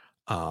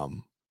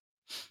 and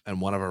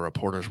one of our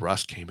reporters,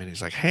 Russ, came in.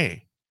 He's like,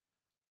 "Hey,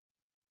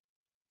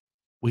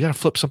 we got to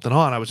flip something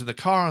on. I was in the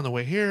car on the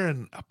way here,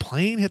 and a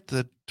plane hit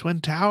the Twin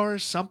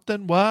Towers.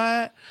 Something,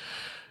 what?"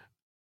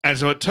 And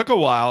so it took a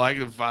while. I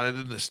could find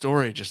it in the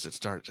story. It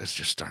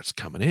just starts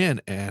coming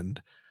in,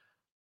 and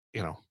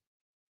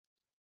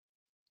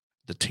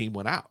the team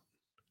went out,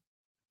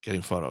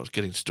 getting photos,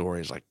 getting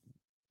stories, like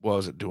what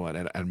was it doing?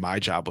 And my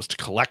job was to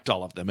collect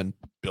all of them and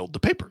build the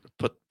paper,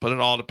 put it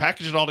all to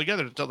package it all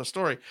together to tell the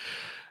story.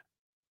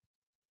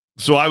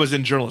 So I was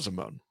in journalism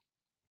mode.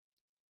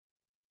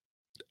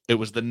 It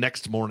was the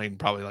next morning,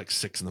 probably like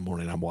 6 a.m.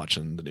 I'm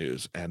watching the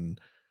news,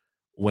 and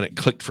when it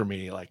clicked for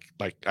me, like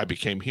I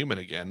became human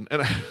again.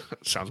 And it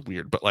sounds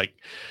weird, but like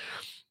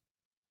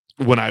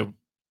when I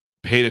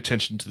paid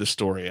attention to the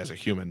story as a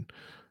human,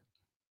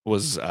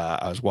 was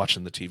I was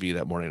watching the TV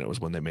that morning. It was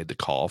when they made the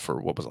call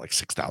for what was it, like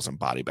 6,000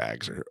 body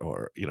bags,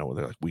 or they're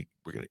like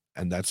we're gonna,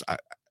 and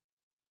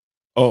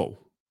oh,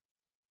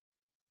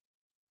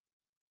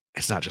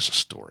 it's not just a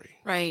story,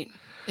 Right.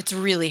 It's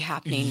really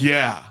happening.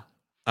 Yeah.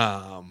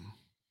 I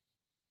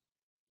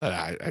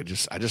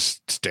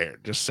just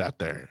stared, just sat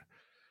there,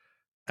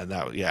 and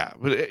yeah.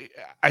 But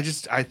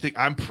I think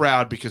I'm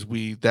proud because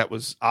that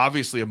was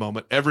obviously a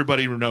moment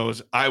everybody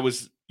knows. I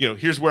was,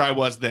 here's where I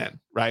was then,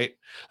 right?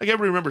 Like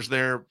everybody remembers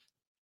their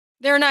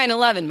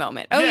 9/11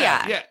 moment. Oh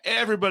yeah. Yeah.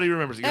 Everybody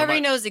remembers.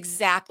 Everybody knows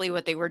exactly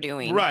what they were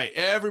doing. Right.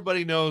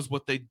 Everybody knows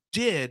what they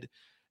did,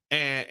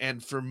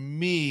 and for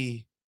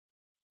me,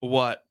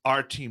 what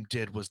our team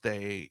did was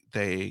they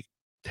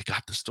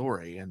got the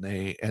story, and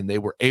they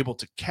were able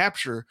to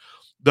capture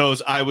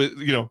those.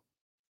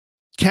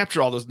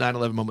 Capture all those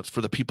 9/11 moments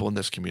for the people in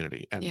this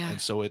community, and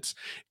so it's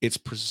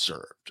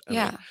preserved.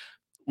 I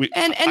mean,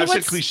 I've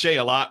said cliche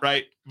a lot,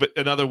 right? But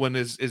another one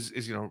is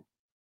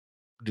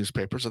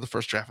newspapers are the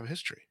first draft of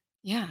history.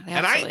 Yeah,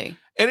 absolutely.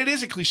 And it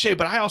is a cliche,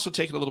 but I also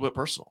take it a little bit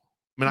personal.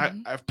 I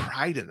mean, I have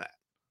pride in that.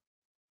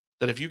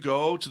 That if you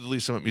go to the Lee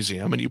Summit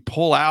Museum and you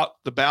pull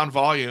out the bound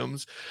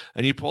volumes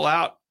and you pull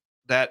out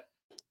that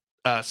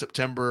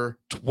September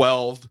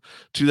 12th,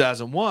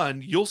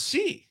 2001, you'll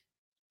see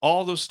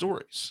all those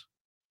stories.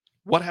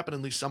 What happened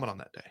in Lee Summit on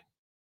that day?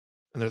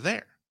 And they're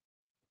there.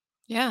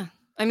 Yeah.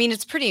 I mean,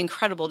 it's pretty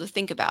incredible to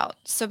think about.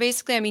 So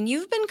basically, I mean,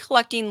 you've been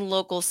collecting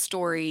local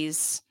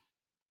stories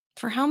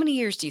for how many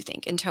years do you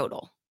think in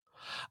total?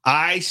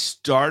 I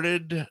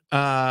started,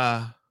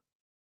 my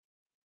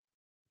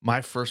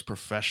first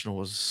professional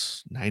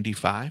was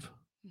 95.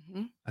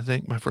 I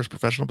think my first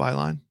professional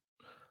byline.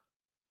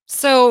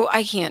 So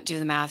I can't do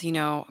the math.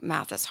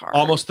 Math is hard.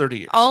 Almost 30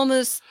 years.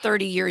 Almost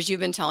 30 years you've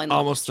been telling local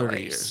almost 30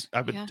 stories.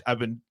 years. I've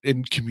been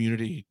in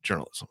community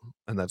journalism,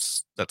 and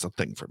that's a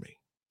thing for me.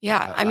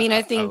 Yeah. I mean,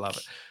 I think love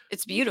it.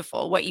 It's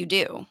beautiful what you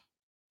do.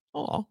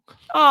 Oh,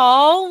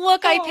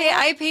 look,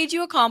 I paid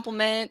you a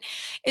compliment.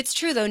 It's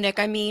true though, Nick.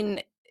 I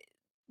mean,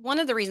 one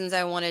of the reasons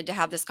I wanted to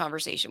have this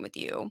conversation with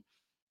you,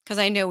 because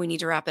I know we need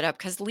to wrap it up,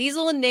 because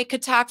Liesl and Nick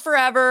could talk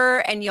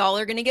forever and y'all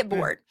are going to get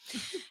bored.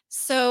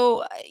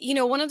 So,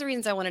 one of the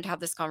reasons I wanted to have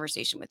this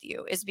conversation with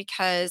you is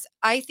because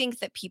I think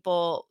that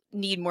people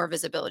need more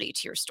visibility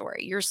to your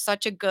story. You're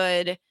such a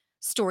good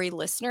story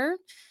listener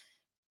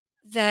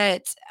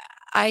that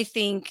I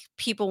think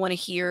people want to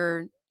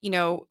hear,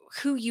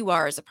 who you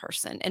are as a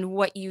person and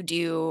what you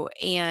do.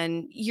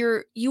 And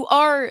you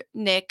are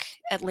Nick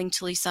at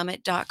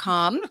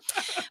linkedtoleesummit.com,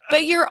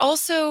 but you're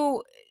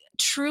also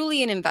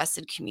truly an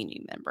invested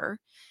community member.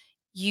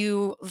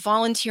 You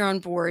volunteer on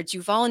boards,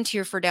 you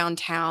volunteer for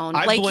downtown.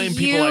 I blame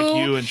people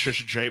like you and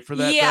Trisha Drape for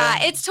that. Yeah,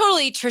 though. it's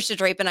totally Trisha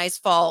Drape and I's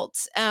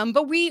fault.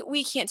 But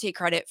we can't take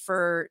credit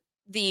for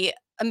the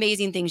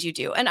amazing things you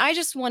do. And I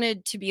just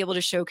wanted to be able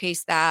to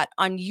showcase that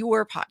on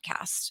your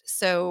podcast.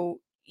 So,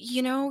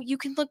 you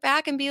can look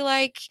back and be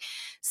like,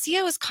 see,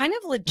 I was kind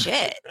of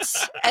legit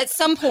at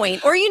some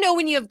point. Or,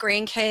 when you have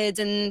grandkids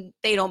and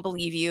they don't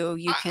believe you,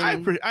 you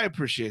can. I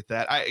appreciate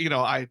that.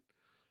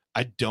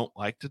 I don't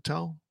like to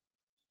tell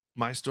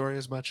my story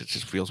as much. It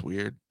just feels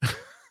weird.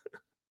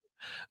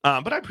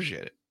 But I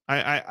appreciate it.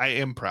 I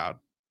am proud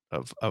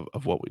of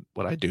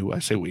what I do. I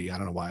say we. I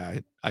don't know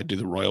why I do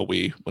the royal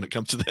we when it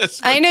comes to this.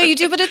 I know you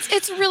do, but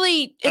it's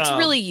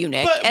really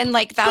unique, and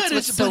like that's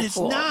what's so it's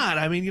cool. Not.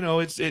 I mean,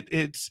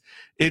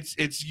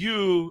 it's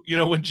you.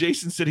 When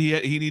Jason said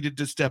he needed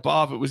to step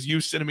off, it was you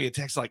sending me a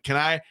text like, "Can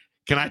I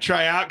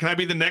try out? Can I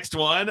be the next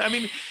one?" I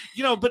mean,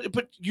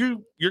 but you're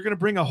going to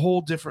bring a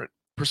whole different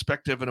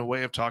perspective and a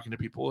way of talking to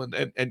people,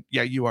 and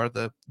yeah, you are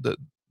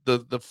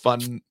the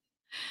fun.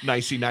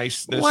 Nicey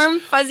niceness, warm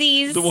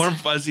fuzzies, the warm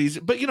fuzzies.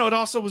 But it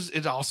also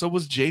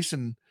was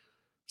Jason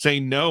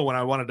saying no when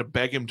I wanted to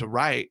beg him to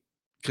write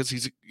because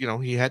he's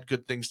he had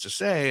good things to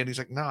say, and he's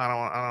like, no, I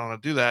don't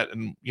want to do that.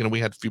 And we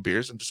had a few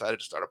beers and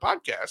decided to start a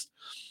podcast.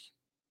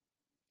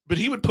 But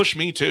he would push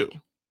me too.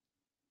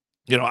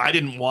 I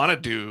didn't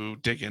want to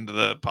dig into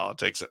the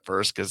politics at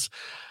first because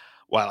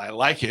while I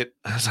like it,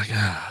 I was like,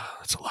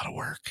 that's a lot of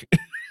work.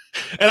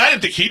 And I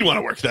didn't think he'd want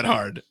to work that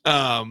hard.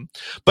 But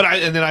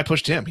then I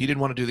pushed him. He didn't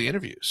want to do the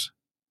interviews.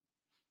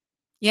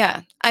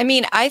 Yeah. I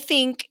mean, I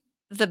think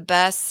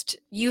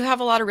you have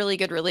a lot of really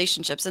good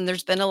relationships, and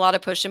there's been a lot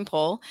of push and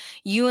pull.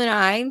 You and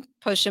I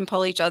push and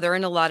pull each other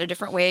in a lot of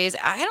different ways.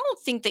 I don't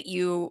think that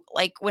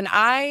when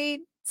I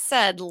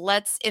said,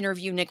 let's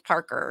interview Nick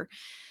Parker,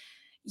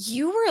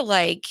 you were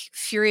like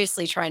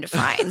furiously trying to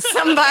find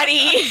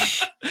somebody.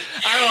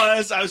 I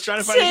was trying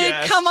to find a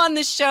guest. Come on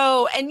the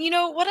show. And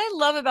what I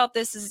love about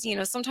this is,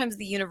 sometimes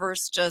the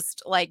universe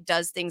just like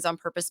does things on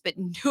purpose, but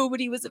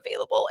nobody was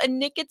available. And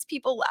Nick gets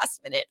people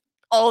last minute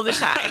all the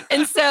time.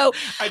 And so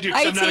I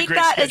take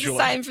that as a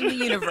sign from the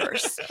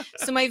universe.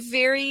 So my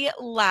very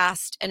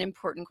last and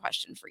important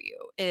question for you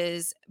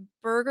is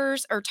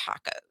burgers or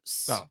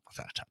tacos? Oh,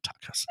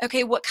 tacos.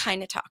 Okay. What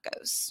kind of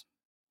tacos?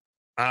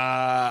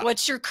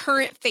 What's your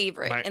current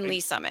favorite in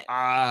Lee Summit?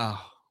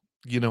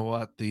 You know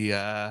what?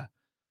 The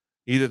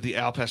either the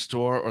Al Pastor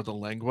or the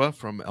Lengua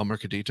from El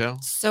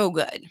Mercadito. So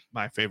good.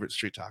 My favorite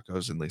street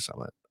tacos in Lee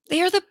Summit.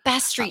 They are the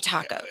best street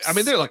tacos. I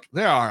mean,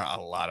 there are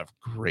a lot of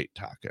great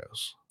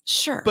tacos.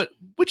 Sure. But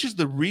which is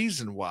the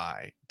reason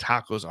why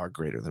tacos are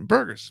greater than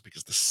burgers is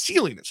because the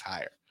ceiling is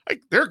higher.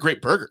 Like they're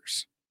great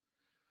burgers.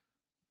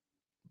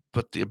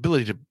 But the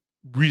ability to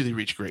really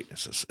reach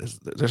greatness is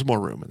there's more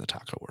room in the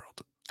taco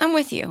world. I'm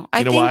with you.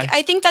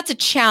 I think that's a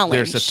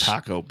challenge. There's a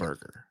taco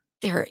burger.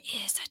 There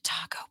is a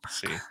taco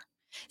burger.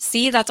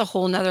 See, that's a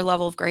whole nother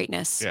level of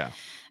greatness. Yeah.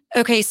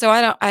 Okay, so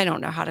I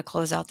don't know how to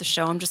close out the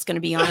show. I'm just going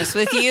to be honest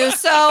with you.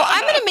 So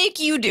I'm going to make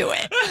you do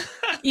it.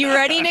 You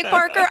ready, Nick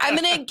Parker? I'm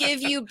going to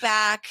give you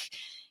back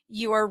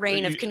your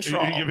reign of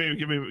control. Give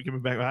me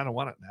back. I don't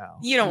want it now.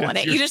 You don't want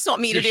it. You just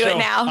want me to do it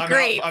now.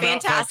 Great,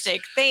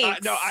 fantastic.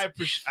 Thanks. No, I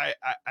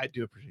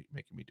do appreciate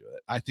making me do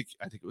it. I think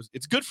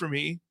it's good for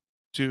me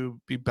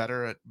to be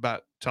better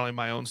about telling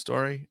my own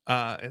story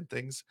and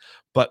things.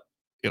 But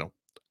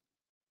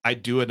I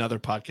do another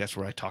podcast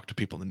where I talk to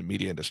people in the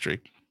media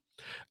industry.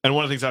 And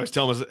one of the things I always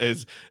tell them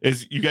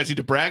is you guys need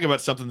to brag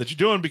about something that you're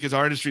doing because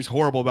our industry is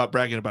horrible about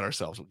bragging about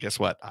ourselves. Well, guess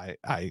what? I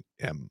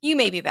am. You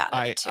may be bad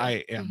at it too.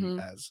 I am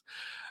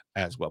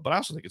as well. But I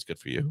also think it's good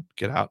for you.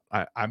 Get out.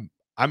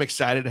 I'm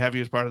excited to have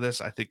you as part of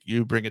this. I think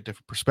you bring a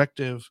different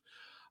perspective.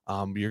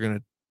 You're going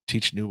to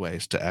teach new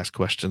ways to ask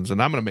questions,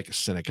 and I'm going to make a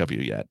cynic of you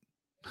yet.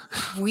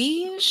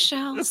 We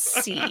shall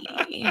see.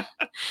 Do you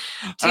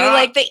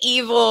like the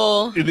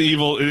evil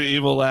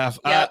laugh?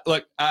 Yep.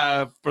 Look,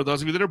 for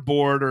those of you that are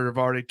bored or have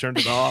already turned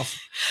it off,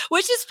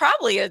 which is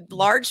probably a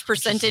large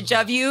percentage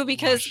of you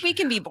because we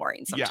can be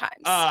boring sometimes.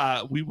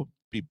 Yeah. We will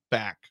be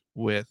back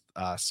with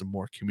some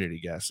more community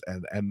guests,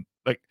 and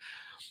like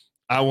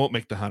I won't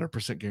make the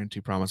 100% guarantee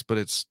promise, but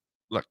it's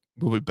look,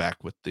 we'll be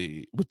back with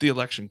the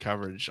election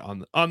coverage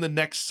on the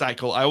next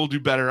cycle. I will do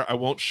better. I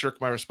won't shirk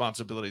my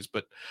responsibilities,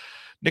 but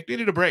Nick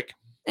needed a break.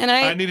 And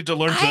I needed to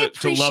learn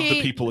to love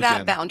the people again.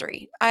 That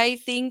boundary. I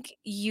think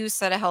you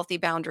set a healthy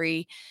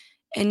boundary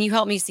and you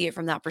helped me see it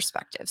from that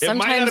perspective.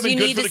 Sometimes you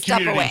need to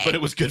step away. But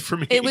it was good for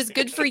me. It was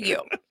good for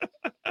you.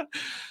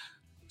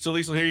 So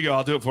Liesl, here you go.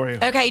 I'll do it for you.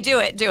 Okay, do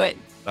it.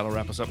 That'll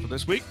wrap us up for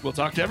this week. We'll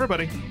talk to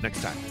everybody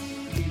next time.